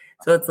week.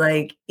 So it's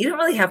like you don't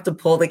really have to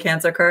pull the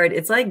cancer card.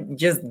 It's like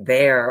just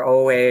there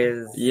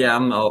always. Yeah,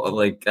 I'm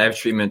like I have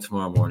treatment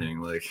tomorrow morning.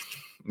 Like,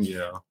 you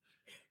know.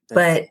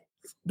 But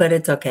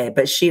it's okay.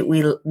 But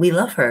we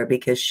love her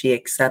because she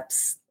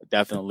accepts.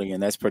 Definitely,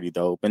 and that's pretty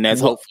dope, and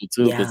that's Well, hopeful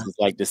too. yeah. Because it's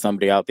like there's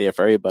somebody out there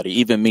for everybody,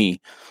 even me.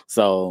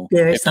 So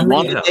There's if you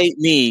want somebody to date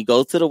me,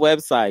 go to the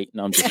website.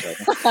 No, I'm just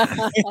joking.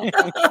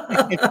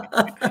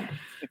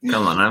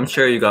 Come on, I'm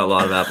sure you got a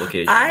lot of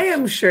applications. I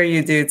am sure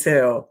you do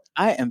too.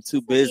 I am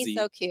too busy. He's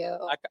so cute.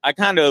 I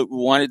kind of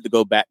wanted to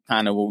go back,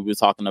 kind of what we were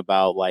talking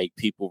about, like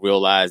people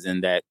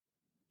realizing that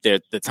the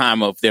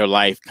time of their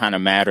life kind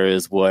of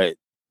matters what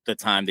the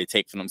time they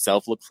take for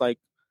themselves looks like.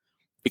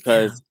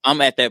 Because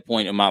I'm at that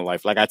point in my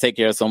life, like I take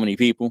care of so many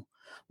people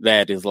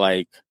that is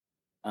like,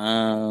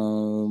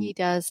 He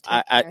does.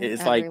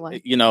 it's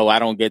like, you know, I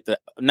don't get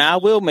now I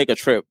will make a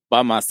trip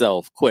by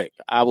myself quick.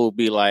 I will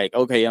be like,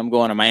 okay, I'm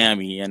going to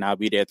Miami and I'll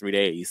be there 3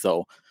 days.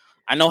 So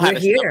I know how to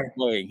here.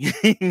 play.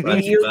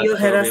 You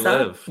hit us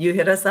up. You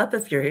hit us up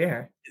if you're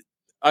here.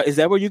 Is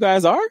that where you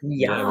guys are?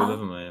 Yeah, we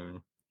live in Miami.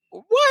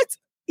 What?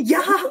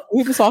 Yeah.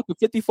 We've been talking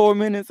 54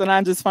 minutes and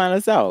I just find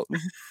us out.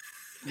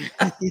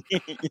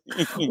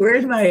 We're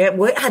in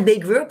Miami. They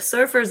grew up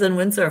surfers and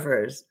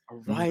windsurfers.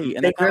 Right.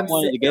 And I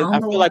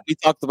feel like we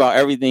talked about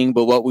everything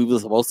but what we were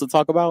supposed to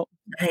talk about.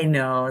 I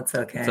know. It's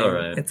okay. It's all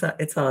right.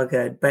 It's all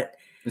good. But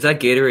is that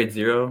Gatorade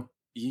Zero?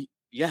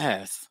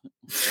 Yes.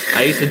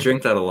 I used to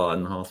drink that a lot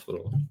in the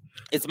hospital.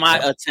 It's my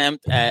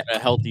attempt at a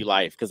healthy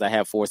life because I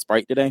had 4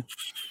 Sprite today.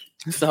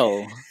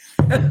 So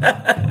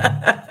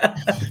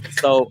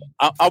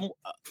I'm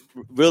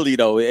really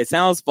though, it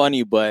sounds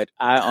funny, but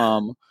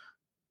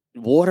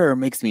water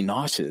makes me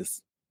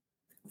nauseous.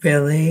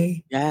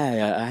 Really?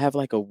 Yeah, I have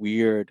like a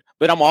weird,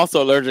 but I'm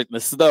also allergic to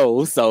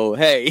snow. So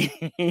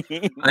hey,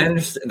 I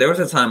understand. There was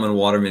a time when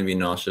water made me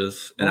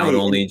nauseous, and I would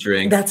only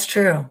drink. That's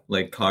true.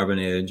 Like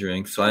carbonated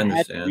drinks. So I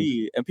understand.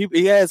 And people,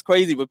 it's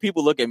crazy, but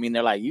people look at me and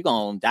they're like, "You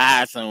gonna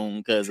die soon?"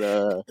 Because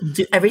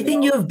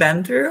everything you have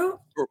been through.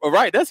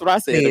 Right, that's what I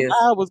said. If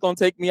God was gonna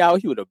take me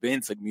out, he would have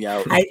been took me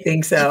out. I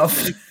think so.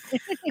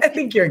 I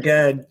think you're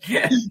good.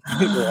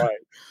 Right.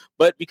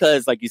 But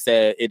because, like you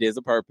said, it is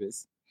a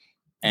purpose.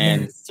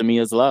 And to me,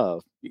 it's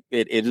love.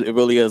 It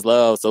really is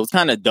love. So it's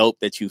kind of dope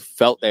that you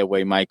felt that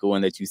way, Michael,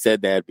 and that you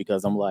said that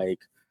because I'm like,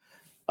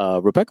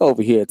 Rebecca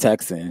over here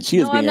texting.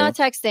 I'm not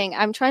texting.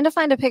 I'm trying to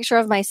find a picture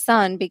of my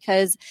son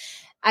because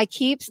I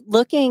keep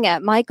looking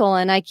at Michael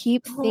and I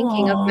keep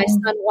thinking of my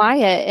son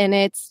Wyatt. And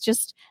it's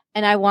just,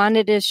 and I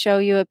wanted to show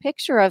you a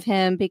picture of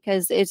him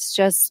because it's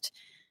just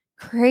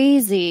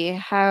crazy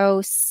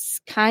how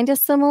kind of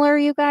similar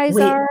you guys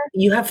are.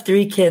 You have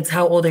 3 kids.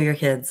 How old are your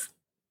kids?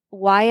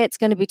 Wyatt's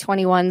going to be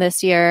 21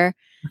 this year.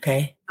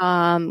 Okay.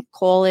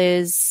 Cole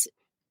is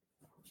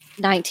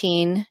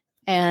 19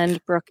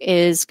 and Brooke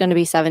is going to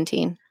be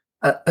 17.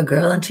 A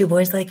girl and 2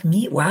 boys like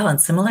me. Wow.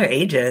 And similar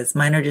ages.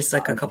 Mine are just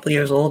like a couple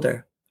years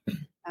older.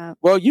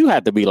 Well, you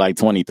have to be like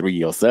 23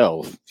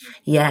 yourself.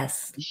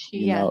 Yes.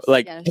 Yes.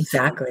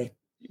 Exactly.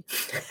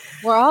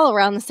 We're all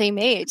around the same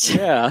age.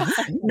 Yeah.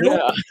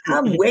 No,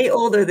 I'm way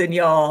older than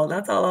y'all.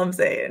 That's all I'm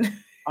saying.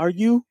 Are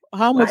you?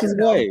 How much is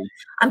Way?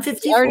 I I'm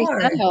 54. already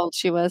said how old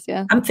she was,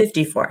 yeah. I'm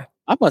 54.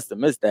 I must have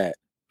missed that.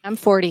 I'm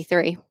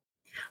 43.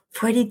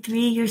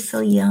 43, you're so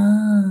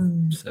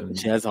young.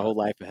 She has a whole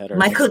life ahead of her.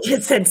 Michael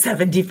just said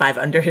 75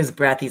 under his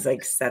breath. He's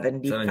like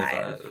 75.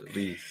 At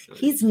least.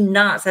 He's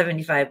not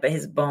 75, but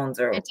his bones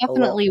are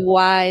definitely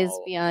wise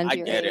beyond I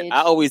your get age. it.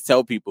 I always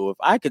tell people if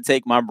I could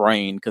take my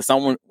brain, because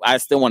I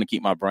still want to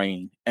keep my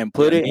brain and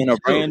put it in a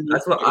brand new.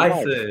 That's what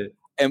I said.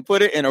 And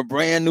put it in a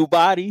brand new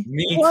body.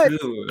 Me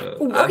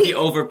too. I'd be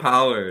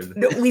overpowered.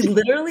 No, we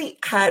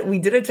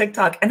did a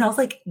TikTok and I was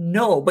like,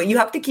 no, but you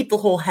have to keep the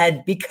whole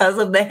head because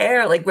of the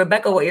hair. Like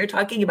Rebecca, what you're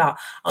talking about.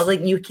 I was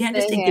like, you can't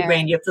just take the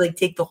brain. You have to like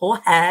take the whole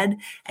head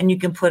and you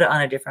can put it on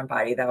a different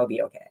body. That would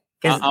be okay.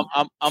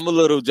 I'm a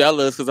little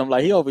jealous because I'm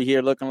like, he over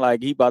here looking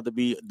like he about to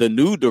be the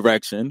new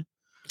direction.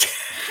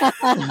 I'll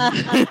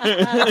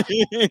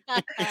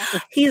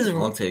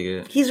take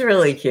it. He's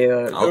really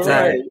cute. I'll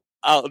take it.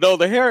 Oh no,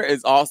 the hair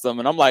is awesome,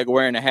 and I'm like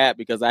wearing a hat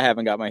because I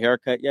haven't got my hair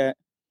cut yet.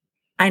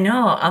 I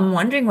know. I'm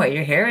wondering what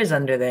your hair is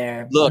under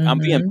there. Look, I'm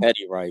being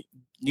petty, right?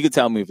 You can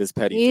tell me if it's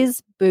petty.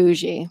 He's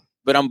bougie,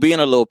 but I'm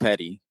being a little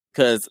petty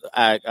because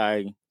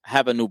I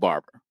have a new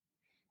barber.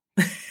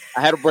 I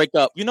had to break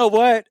up. You know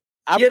what?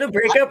 You had a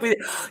breakup with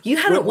you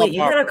had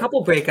a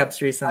couple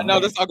breakups recently. I know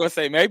that's what I'm gonna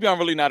say. Maybe I'm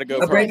really not a good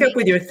person. Breakup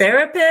with your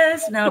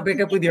therapist, now a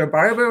breakup with your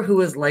barber, who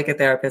was like a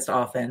therapist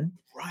often.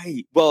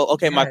 Right. Well,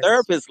 okay, my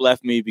therapist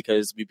left me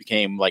because we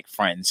became like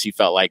friends. She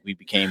felt like we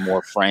became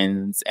more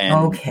friends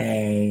and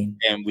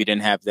we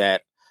didn't have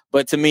that.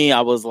 But to me,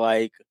 I was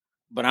like,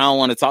 but I don't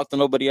want to talk to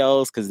nobody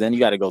else because then you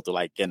got to go through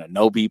like getting to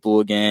know people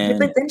again. Yeah,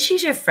 but then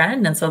she's your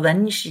friend, and so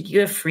then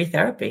you have free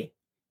therapy.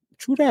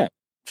 True that.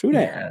 True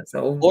that. Yeah.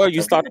 So Or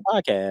you start a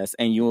podcast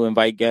and you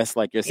invite guests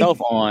like yourself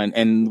on,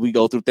 and we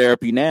go through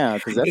therapy now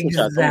because that's what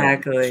y'all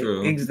doing.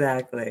 True.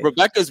 Exactly.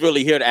 Rebecca's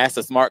really here to ask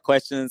the smart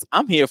questions.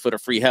 I'm here for the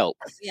free help.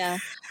 Yeah.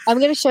 I'm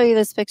going to show you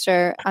this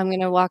picture. I'm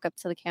going to walk up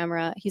to the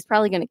camera. He's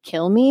probably going to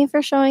kill me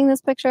for showing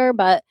this picture,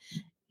 but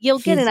you'll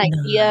get an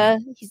idea.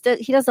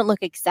 He doesn't look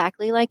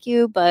exactly like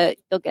you, but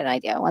you'll get an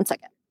idea. 1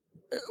 second.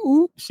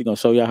 Ooh, she gonna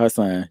show y'all her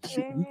son.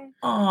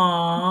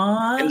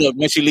 Aww. And look,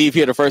 when she leave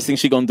here, the first thing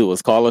she gonna do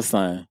is call her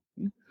son.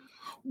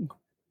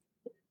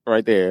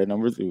 Right there,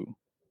 number 2.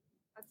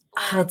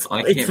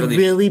 It's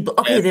really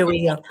okay. There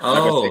we go.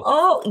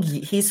 Oh,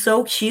 He's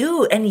so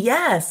cute, and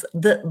yes,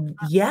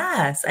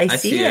 I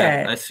see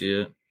it. I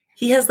see it.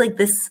 He has like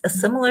a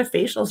similar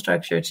facial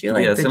structure too,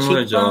 like the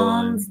similar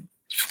cheekbones.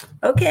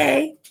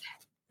 Okay,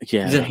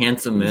 yeah, he's a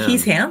handsome man.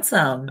 He's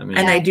handsome, I mean,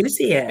 and I do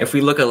see it. If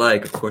we look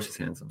alike, of course he's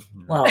handsome.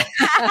 Well,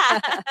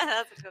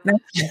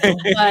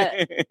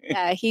 but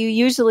yeah, he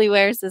usually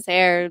wears his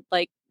hair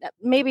like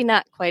maybe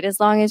not quite as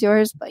long as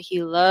yours, but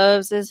he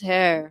loves his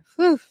hair.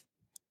 Whew.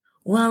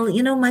 Well,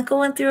 Michael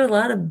went through a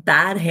lot of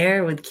bad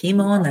hair with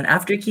chemo, and then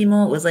after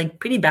chemo, it was like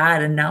pretty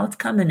bad, and now it's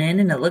coming in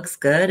and it looks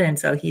good, and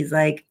so he's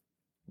like,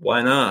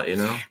 why not?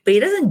 But he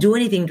doesn't do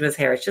anything to his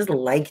hair. It's just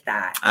like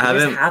that. It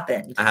just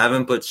happened. I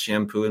haven't put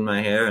shampoo in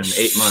my hair in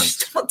 8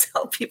 months. Don't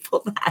tell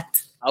people that.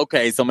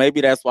 Okay, so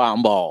maybe that's why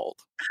I'm bald.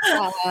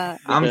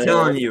 I'm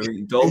telling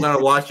you don't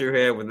gotta wash your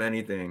hair with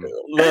anything.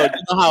 Look,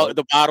 you know how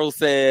the bottle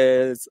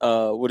says,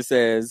 what it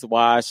says,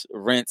 wash,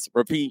 rinse,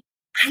 repeat.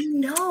 I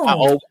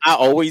know. I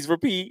always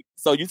repeat.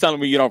 So you telling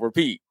me you don't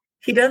repeat?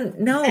 He doesn't.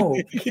 No,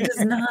 he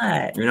does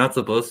not. You're not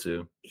supposed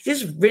to. He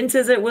just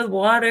rinses it with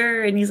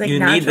water, and he's like, you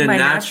need the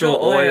natural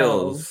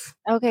oils.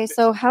 Okay,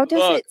 so how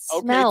does it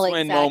smell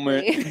exactly?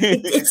 Moment.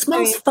 It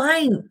smells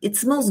fine. It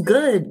smells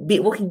good.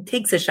 Well, he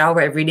takes a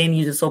shower every day and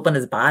uses soap on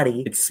his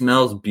body. It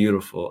smells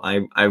beautiful.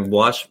 I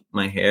wash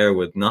my hair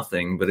with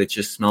nothing, but it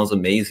just smells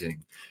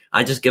amazing.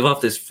 I just give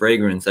off this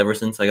fragrance. Ever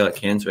since I got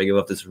cancer, I give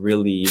off this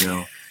really,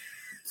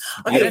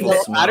 I didn't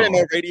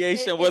know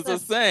radiation was a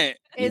scent.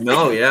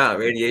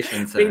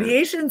 Radiation scent.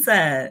 Radiation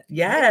scent.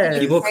 Yes.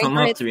 People come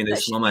up to me and they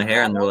smell my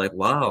hair and they're like,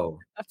 "Wow,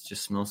 it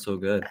just smells so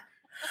good."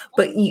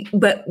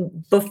 But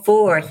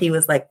before he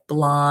was like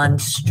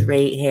blonde,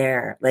 straight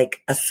hair,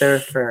 like a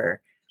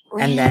surfer,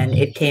 and then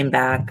it came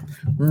back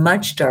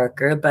much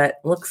darker, but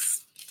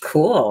looks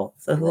cool.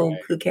 So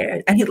who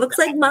cares? And he looks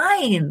like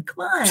mine.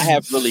 Come on. I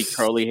have really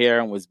curly hair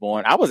and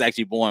I was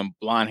actually born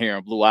blonde hair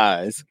and blue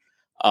eyes.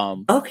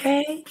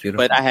 Okay. Beautiful.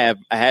 But I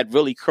had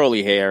really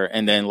curly hair,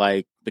 and then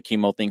like the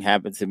chemo thing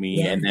happened to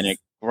me, and then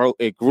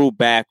it grew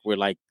back where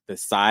like the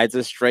sides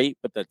are straight,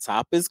 but the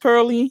top is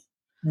curly.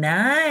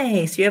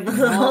 Nice. You have a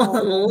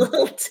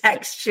little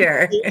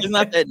texture. It's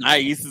not that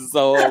nice.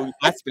 So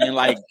I spend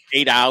like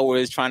 8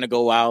 hours trying to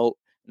go out,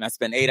 and I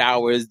spend 8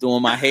 hours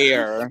doing my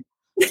hair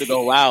to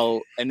go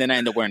out, and then I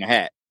end up wearing a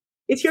hat.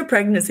 It's your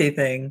pregnancy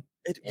thing.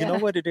 You know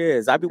what it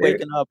is? I be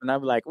waking up and I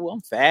be like, "Oh, I'm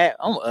fat.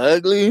 I'm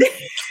ugly.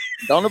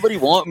 Don't nobody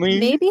want me."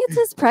 Maybe it's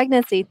his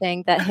pregnancy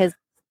thing that his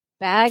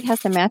bag has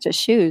to match his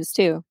shoes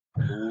too.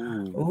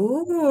 Ooh.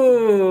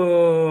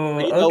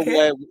 You know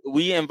what?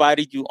 We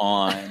invited you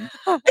on,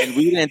 and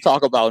we didn't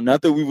talk about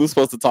nothing we were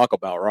supposed to talk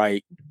about,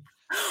 right?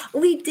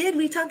 We did.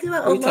 We talked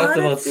about a lot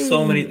of things.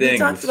 So many things. We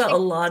talked about a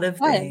lot of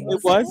things.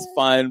 It was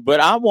fun, but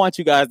I want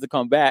you guys to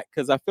come back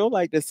because I feel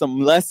like there's some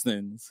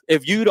lessons.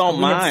 If you don't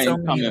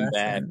mind coming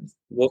back,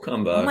 we'll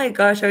come back. Oh my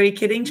gosh, are you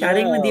kidding?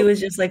 Chatting with you is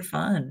just like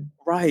fun.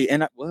 Right.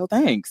 And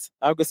thanks.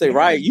 I was going to say,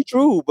 right, you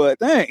true, but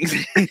thanks.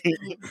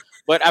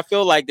 But I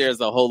feel like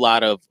there's a whole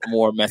lot of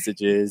more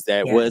messages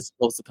that was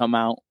supposed to come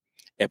out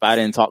if I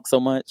didn't talk so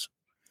much.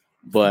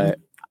 But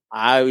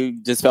I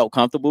just felt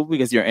comfortable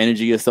because your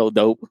energy is so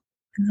dope.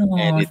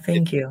 Oh,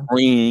 thank you.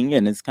 Freeing,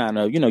 and it's kind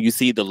of, you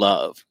see the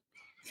love.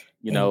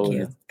 Thank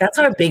you. That's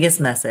our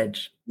biggest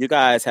message. You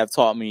guys have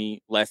taught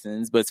me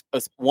lessons, but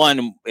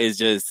one is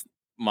just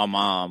my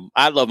mom.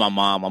 I love my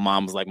mom. My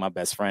mom was like my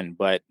best friend,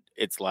 but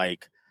it's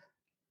like,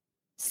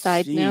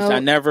 side note, I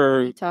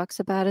never he talks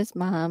about his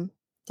mom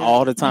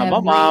all the time. My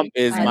mom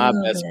is my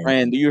best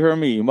friend. Do you hear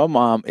me? My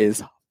mom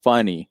is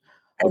funny.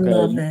 I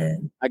love it.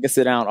 I can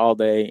sit down all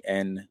day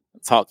and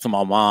talk to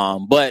my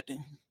mom, but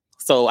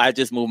so I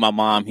just moved my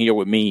mom here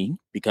with me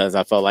because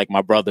I felt like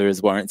my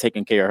brothers weren't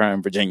taking care of her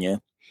in Virginia.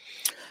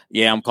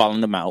 Yeah, I'm calling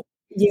them out.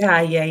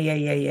 Yeah.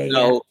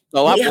 So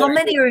how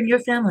many are in your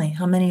family?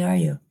 How many are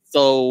you?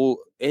 So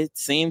it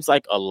seems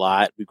like a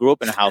lot. We grew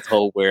up in a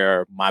household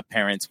where my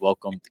parents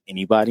welcomed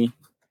anybody.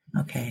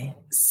 Okay.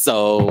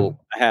 So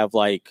I have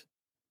like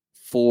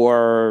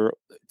 4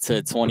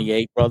 to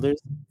 28 brothers.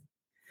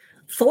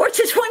 4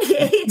 to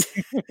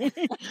 28.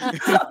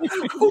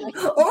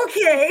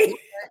 Okay.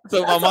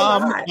 So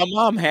my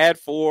mom had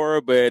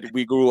 4, but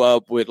we grew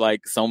up with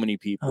like so many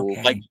people.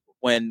 Okay. Like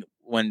when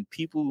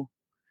people,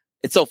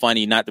 it's so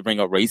funny not to bring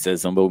up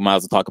racism, but we might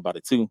as well talk about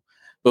it too.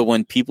 But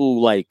when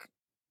people like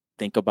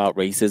think about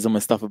racism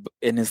and stuff,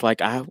 and it's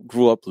like I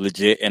grew up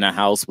legit in a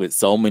house with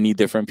so many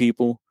different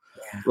people.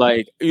 Yeah.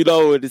 Like,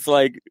 it's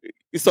like,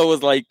 so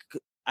it's like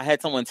I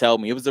had someone tell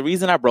me it was the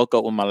reason I broke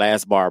up with my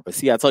last barber.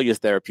 See, I told you it's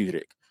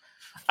therapeutic.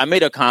 I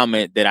made a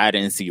comment that I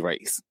didn't see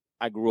race.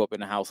 I grew up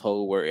in a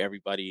household where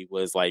everybody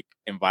was like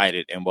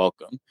invited and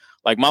welcome.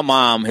 Like my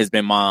mom has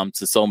been mom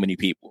to so many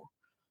people.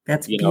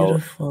 That's you know,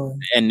 beautiful.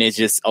 and it's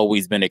just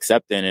always been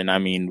accepting. And I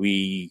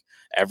mean,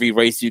 every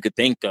race you could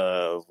think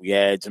of, we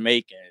had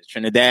Jamaicans,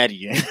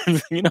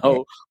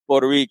 Trinidadians,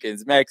 Puerto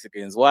Ricans,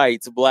 Mexicans,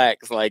 whites,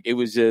 blacks. Like it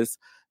was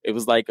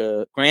like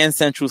a Grand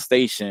Central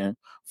Station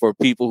for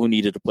people who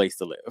needed a place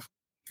to live.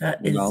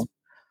 That is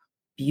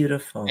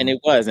beautiful. And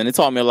it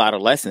taught me a lot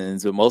of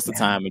lessons, but most of the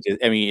time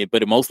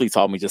it mostly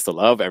taught me just to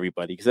love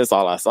everybody, because that's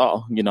all I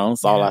saw,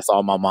 it's all I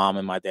saw my mom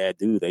and my dad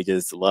do. They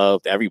just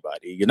loved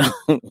everybody,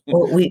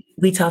 Well,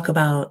 we talk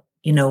about,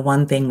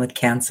 one thing with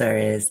cancer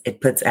is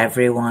it puts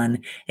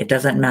everyone, it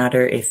doesn't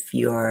matter if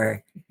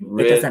you're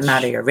rich, it doesn't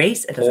matter your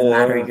race, it doesn't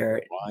matter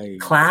your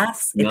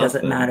class, it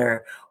doesn't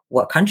matter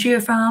what country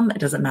you're from, it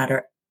doesn't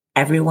matter.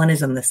 Everyone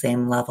is on the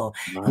same level.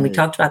 Right. And we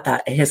talked about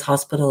that. His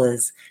hospital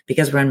is,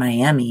 because we're in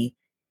Miami,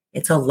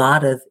 it's a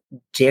lot of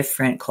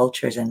different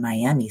cultures in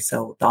Miami.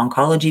 So the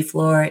oncology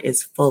floor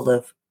is full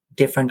of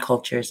different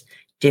cultures,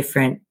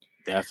 different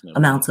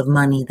amounts of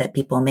money that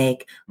people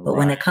make. But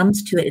when it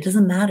comes to it, it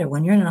doesn't matter.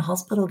 When you're in a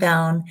hospital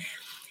gown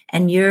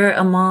and you're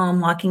a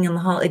mom walking in the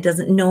hall,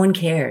 no one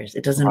cares.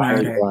 It doesn't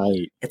matter.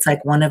 Right. It's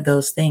like one of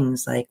those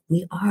things, like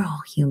we are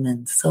all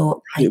humans.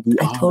 So I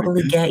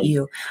totally get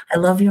you. I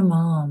love your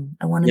mom.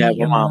 I want to meet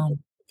your mom.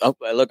 Oh,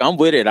 look, I'm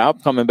with it. I'm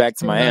coming back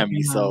to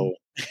Miami. So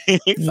I'm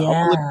looking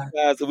at you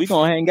guys, so we're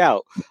going to hang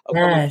out.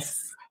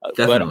 Yes.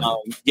 But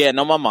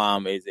my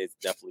mom is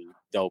definitely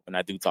dope, and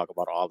I do talk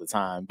about it all the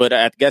time. But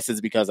I guess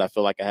it's because I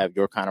feel like I have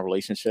your kind of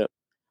relationship,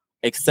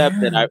 except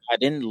that I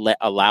didn't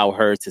allow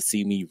her to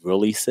see me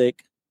really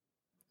sick,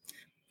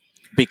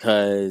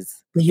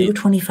 because you were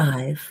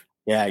 25.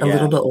 A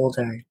little bit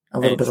older.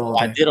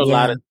 I did a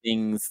lot of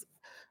things.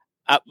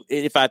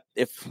 If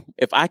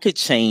I could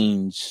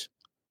change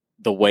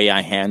the way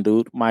I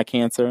handled my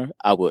cancer,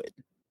 I would,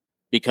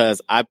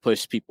 because I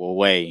pushed people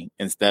away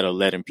instead of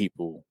letting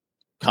people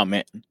come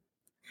in.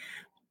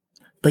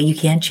 But you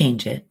can't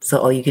change it. So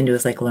all you can do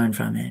is learn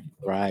from it.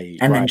 Right.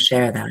 And then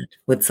share that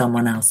with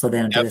someone else so they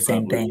don't do the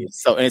same thing.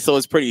 So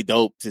it's pretty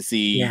dope to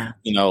see,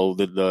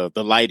 the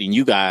light in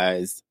you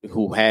guys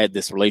who had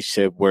this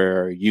relationship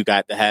where you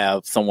got to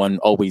have someone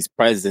always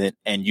present,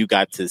 and you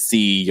got to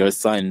see your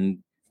son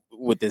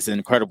with this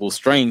incredible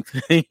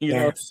strength. you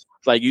know, it's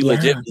like you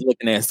legit was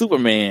looking at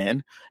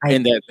Superman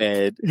in that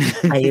bed.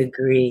 I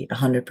agree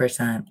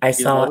 100%. I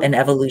saw an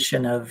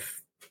evolution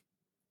of,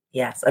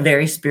 a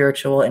very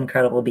spiritual,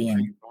 incredible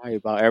being. Right,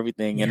 about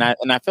everything. Yeah.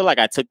 And I feel like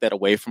I took that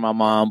away from my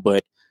mom,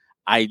 but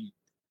I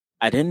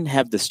didn't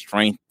have the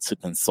strength to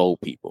console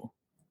people.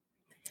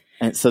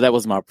 And so that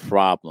was my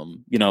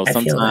problem.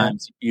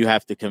 Sometimes you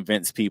have to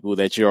convince people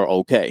that you're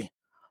okay.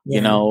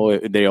 They're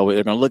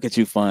going to look at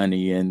you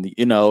funny, and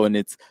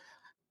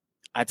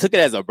I took it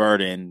as a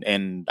burden,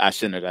 and I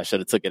should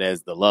have took it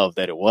as the love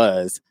that it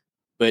was.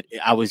 But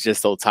I was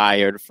just so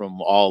tired from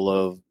all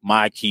of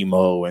my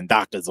chemo and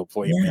doctor's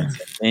appointments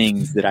and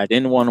things that I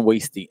didn't want to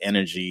waste the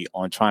energy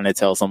on trying to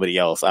tell somebody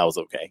else I was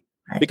okay,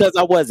 because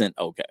I wasn't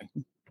okay.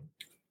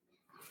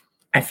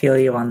 I feel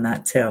you on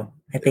that too.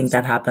 I think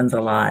that happens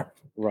a lot.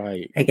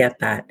 Right. I get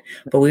that.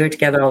 But we were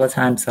together all the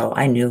time, so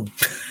I knew.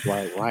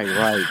 Right. Yeah.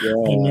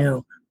 I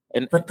knew.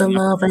 But I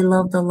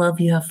love the love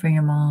you have for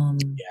your mom.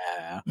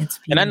 Yeah. It's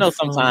beautiful. And I know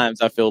sometimes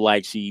I feel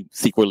like she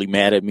secretly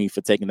mad at me for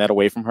taking that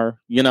away from her,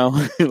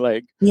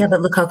 like. Yeah,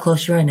 but look how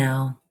close you are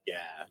now.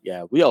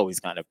 Yeah. We always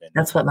kind of been.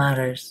 That's what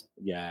matters.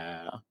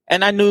 Yeah.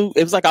 And I knew,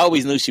 it was like I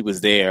always knew she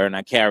was there, and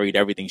I carried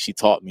everything she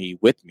taught me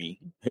with me.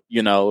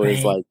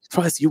 It's like,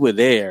 trust, you were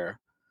there,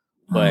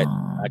 but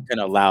I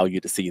couldn't allow you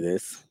to see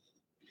this.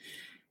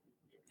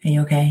 Are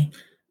you okay?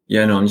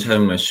 Yeah, no, I'm just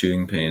having my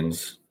shooting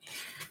pains.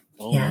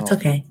 It's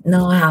okay.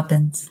 No, it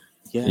happens.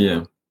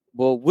 Yeah.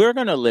 Well, we're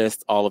gonna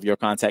list all of your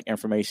contact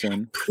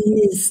information.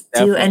 Please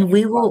do, and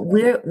we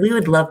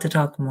would love to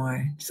talk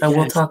more. So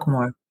we'll talk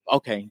more.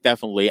 Okay,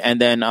 definitely.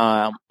 And then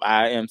I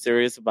am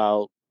serious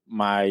about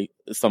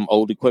some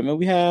old equipment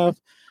we have.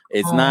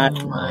 It's not.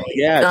 God.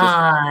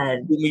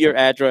 Just give me your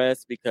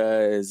address,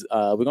 because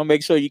we're gonna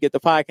make sure you get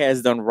the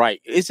podcast done right.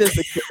 It's just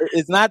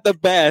it's not the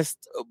best,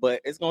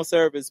 but it's gonna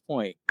serve its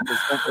point.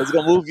 It's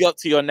gonna move you up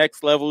to your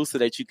next level so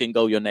that you can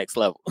go your next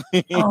level.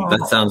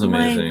 That sounds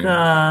amazing.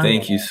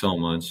 Thank you so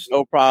much.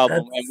 No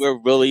problem. And we're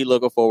really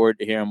looking forward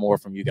to hearing more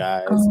from you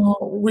guys.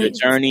 Your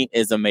journey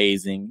is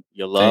amazing.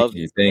 Your love.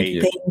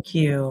 Thank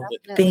you.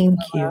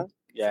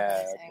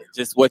 Yeah,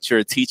 just what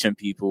you're teaching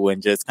people,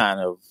 and just kind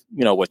of,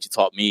 what you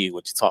taught me,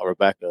 what you taught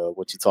Rebecca,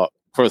 what you taught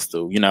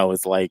Crystal,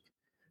 it's like,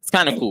 it's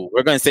kind of cool.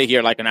 We're going to sit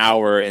here like an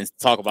hour and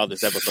talk about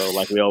this episode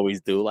like we always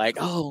do. Like,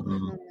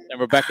 and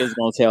Rebecca's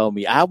going to tell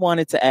me, I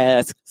wanted to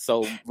ask.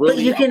 So really,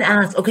 but you can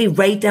ask. Okay,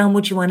 write down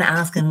what you want to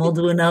ask, and we'll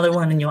do another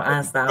one, and you'll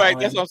ask that right,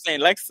 one. That's what I'm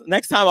saying.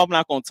 Next time I'm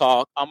not going to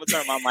talk. I'm going to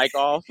turn my mic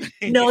off.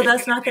 No,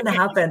 that's not going to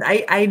happen.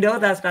 I know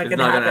that's not going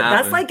to happen.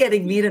 That's like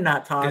getting me to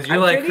not talk. You're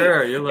like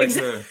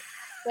her.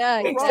 Yeah,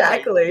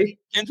 Exactly.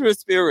 Kindred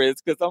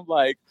spirits, because I'm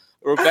like,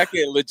 Rebecca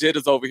legit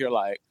is over here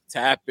like,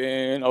 tap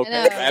in,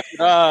 okay, wrap it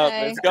up,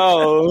 let's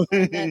go.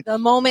 The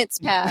moments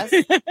pass.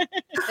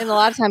 And a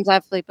lot of times I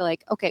have to be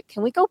like, okay,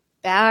 can we go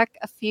back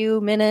a few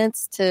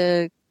minutes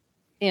to,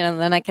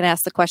 then I can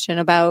ask the question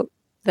about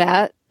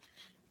that.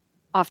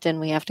 Often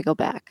we have to go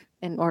back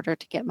in order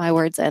to get my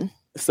words in.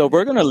 So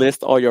we're going to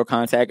list all your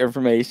contact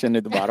information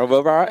at the bottom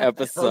of our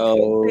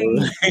episode.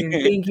 Okay,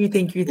 thank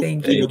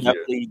you.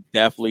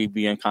 Definitely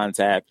be in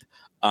contact.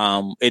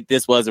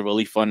 This was a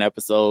really fun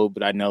episode,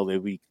 but I know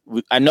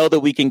that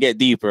we can get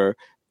deeper.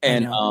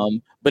 And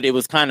but it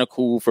was kind of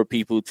cool for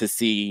people to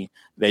see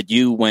that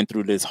you went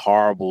through this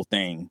horrible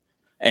thing,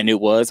 and it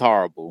was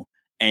horrible,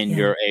 and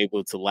you're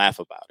able to laugh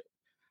about it.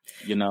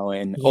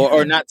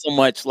 Or not so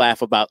much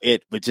laugh about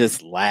it, but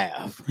just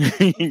laugh. Find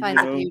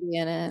the beauty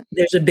in it.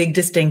 There's a big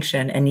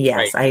distinction, and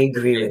yes, I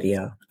agree with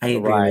you. I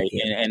agree with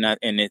you.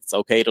 And it's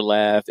okay to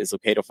laugh. It's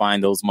okay to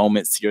find those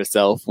moments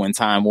yourself when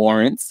time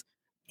warrants.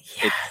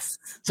 Yes.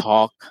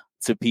 Talk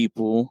to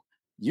people.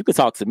 You could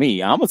talk to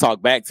me. I'm gonna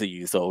talk back to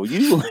you. So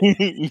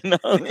it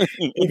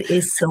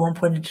is so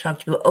important to talk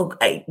to people.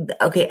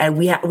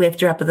 We have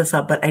to wrap this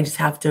up, but I just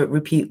have to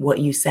repeat what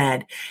you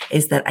said.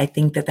 Is that I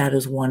think that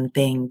is one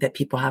thing that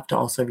people have to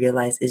also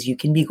realize is you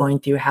can be going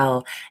through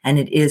hell, and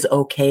it is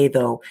okay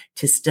though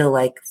to still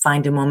like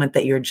find a moment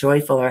that you're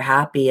joyful or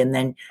happy, and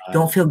then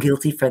don't feel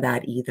guilty for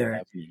that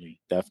either.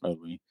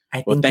 Definitely.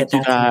 I think thank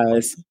you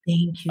guys.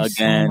 Thank you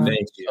again. So much.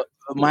 Thank you.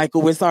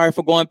 Michael, we're sorry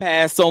for going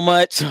past so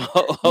much. No,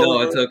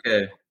 it's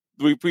okay.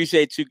 We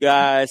appreciate you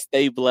guys.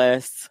 Stay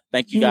blessed.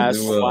 Thank you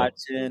guys for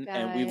watching,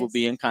 and we will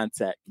be in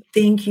contact.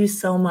 Thank you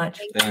so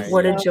much. Thank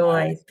What you. a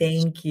joy.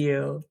 Thank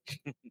you.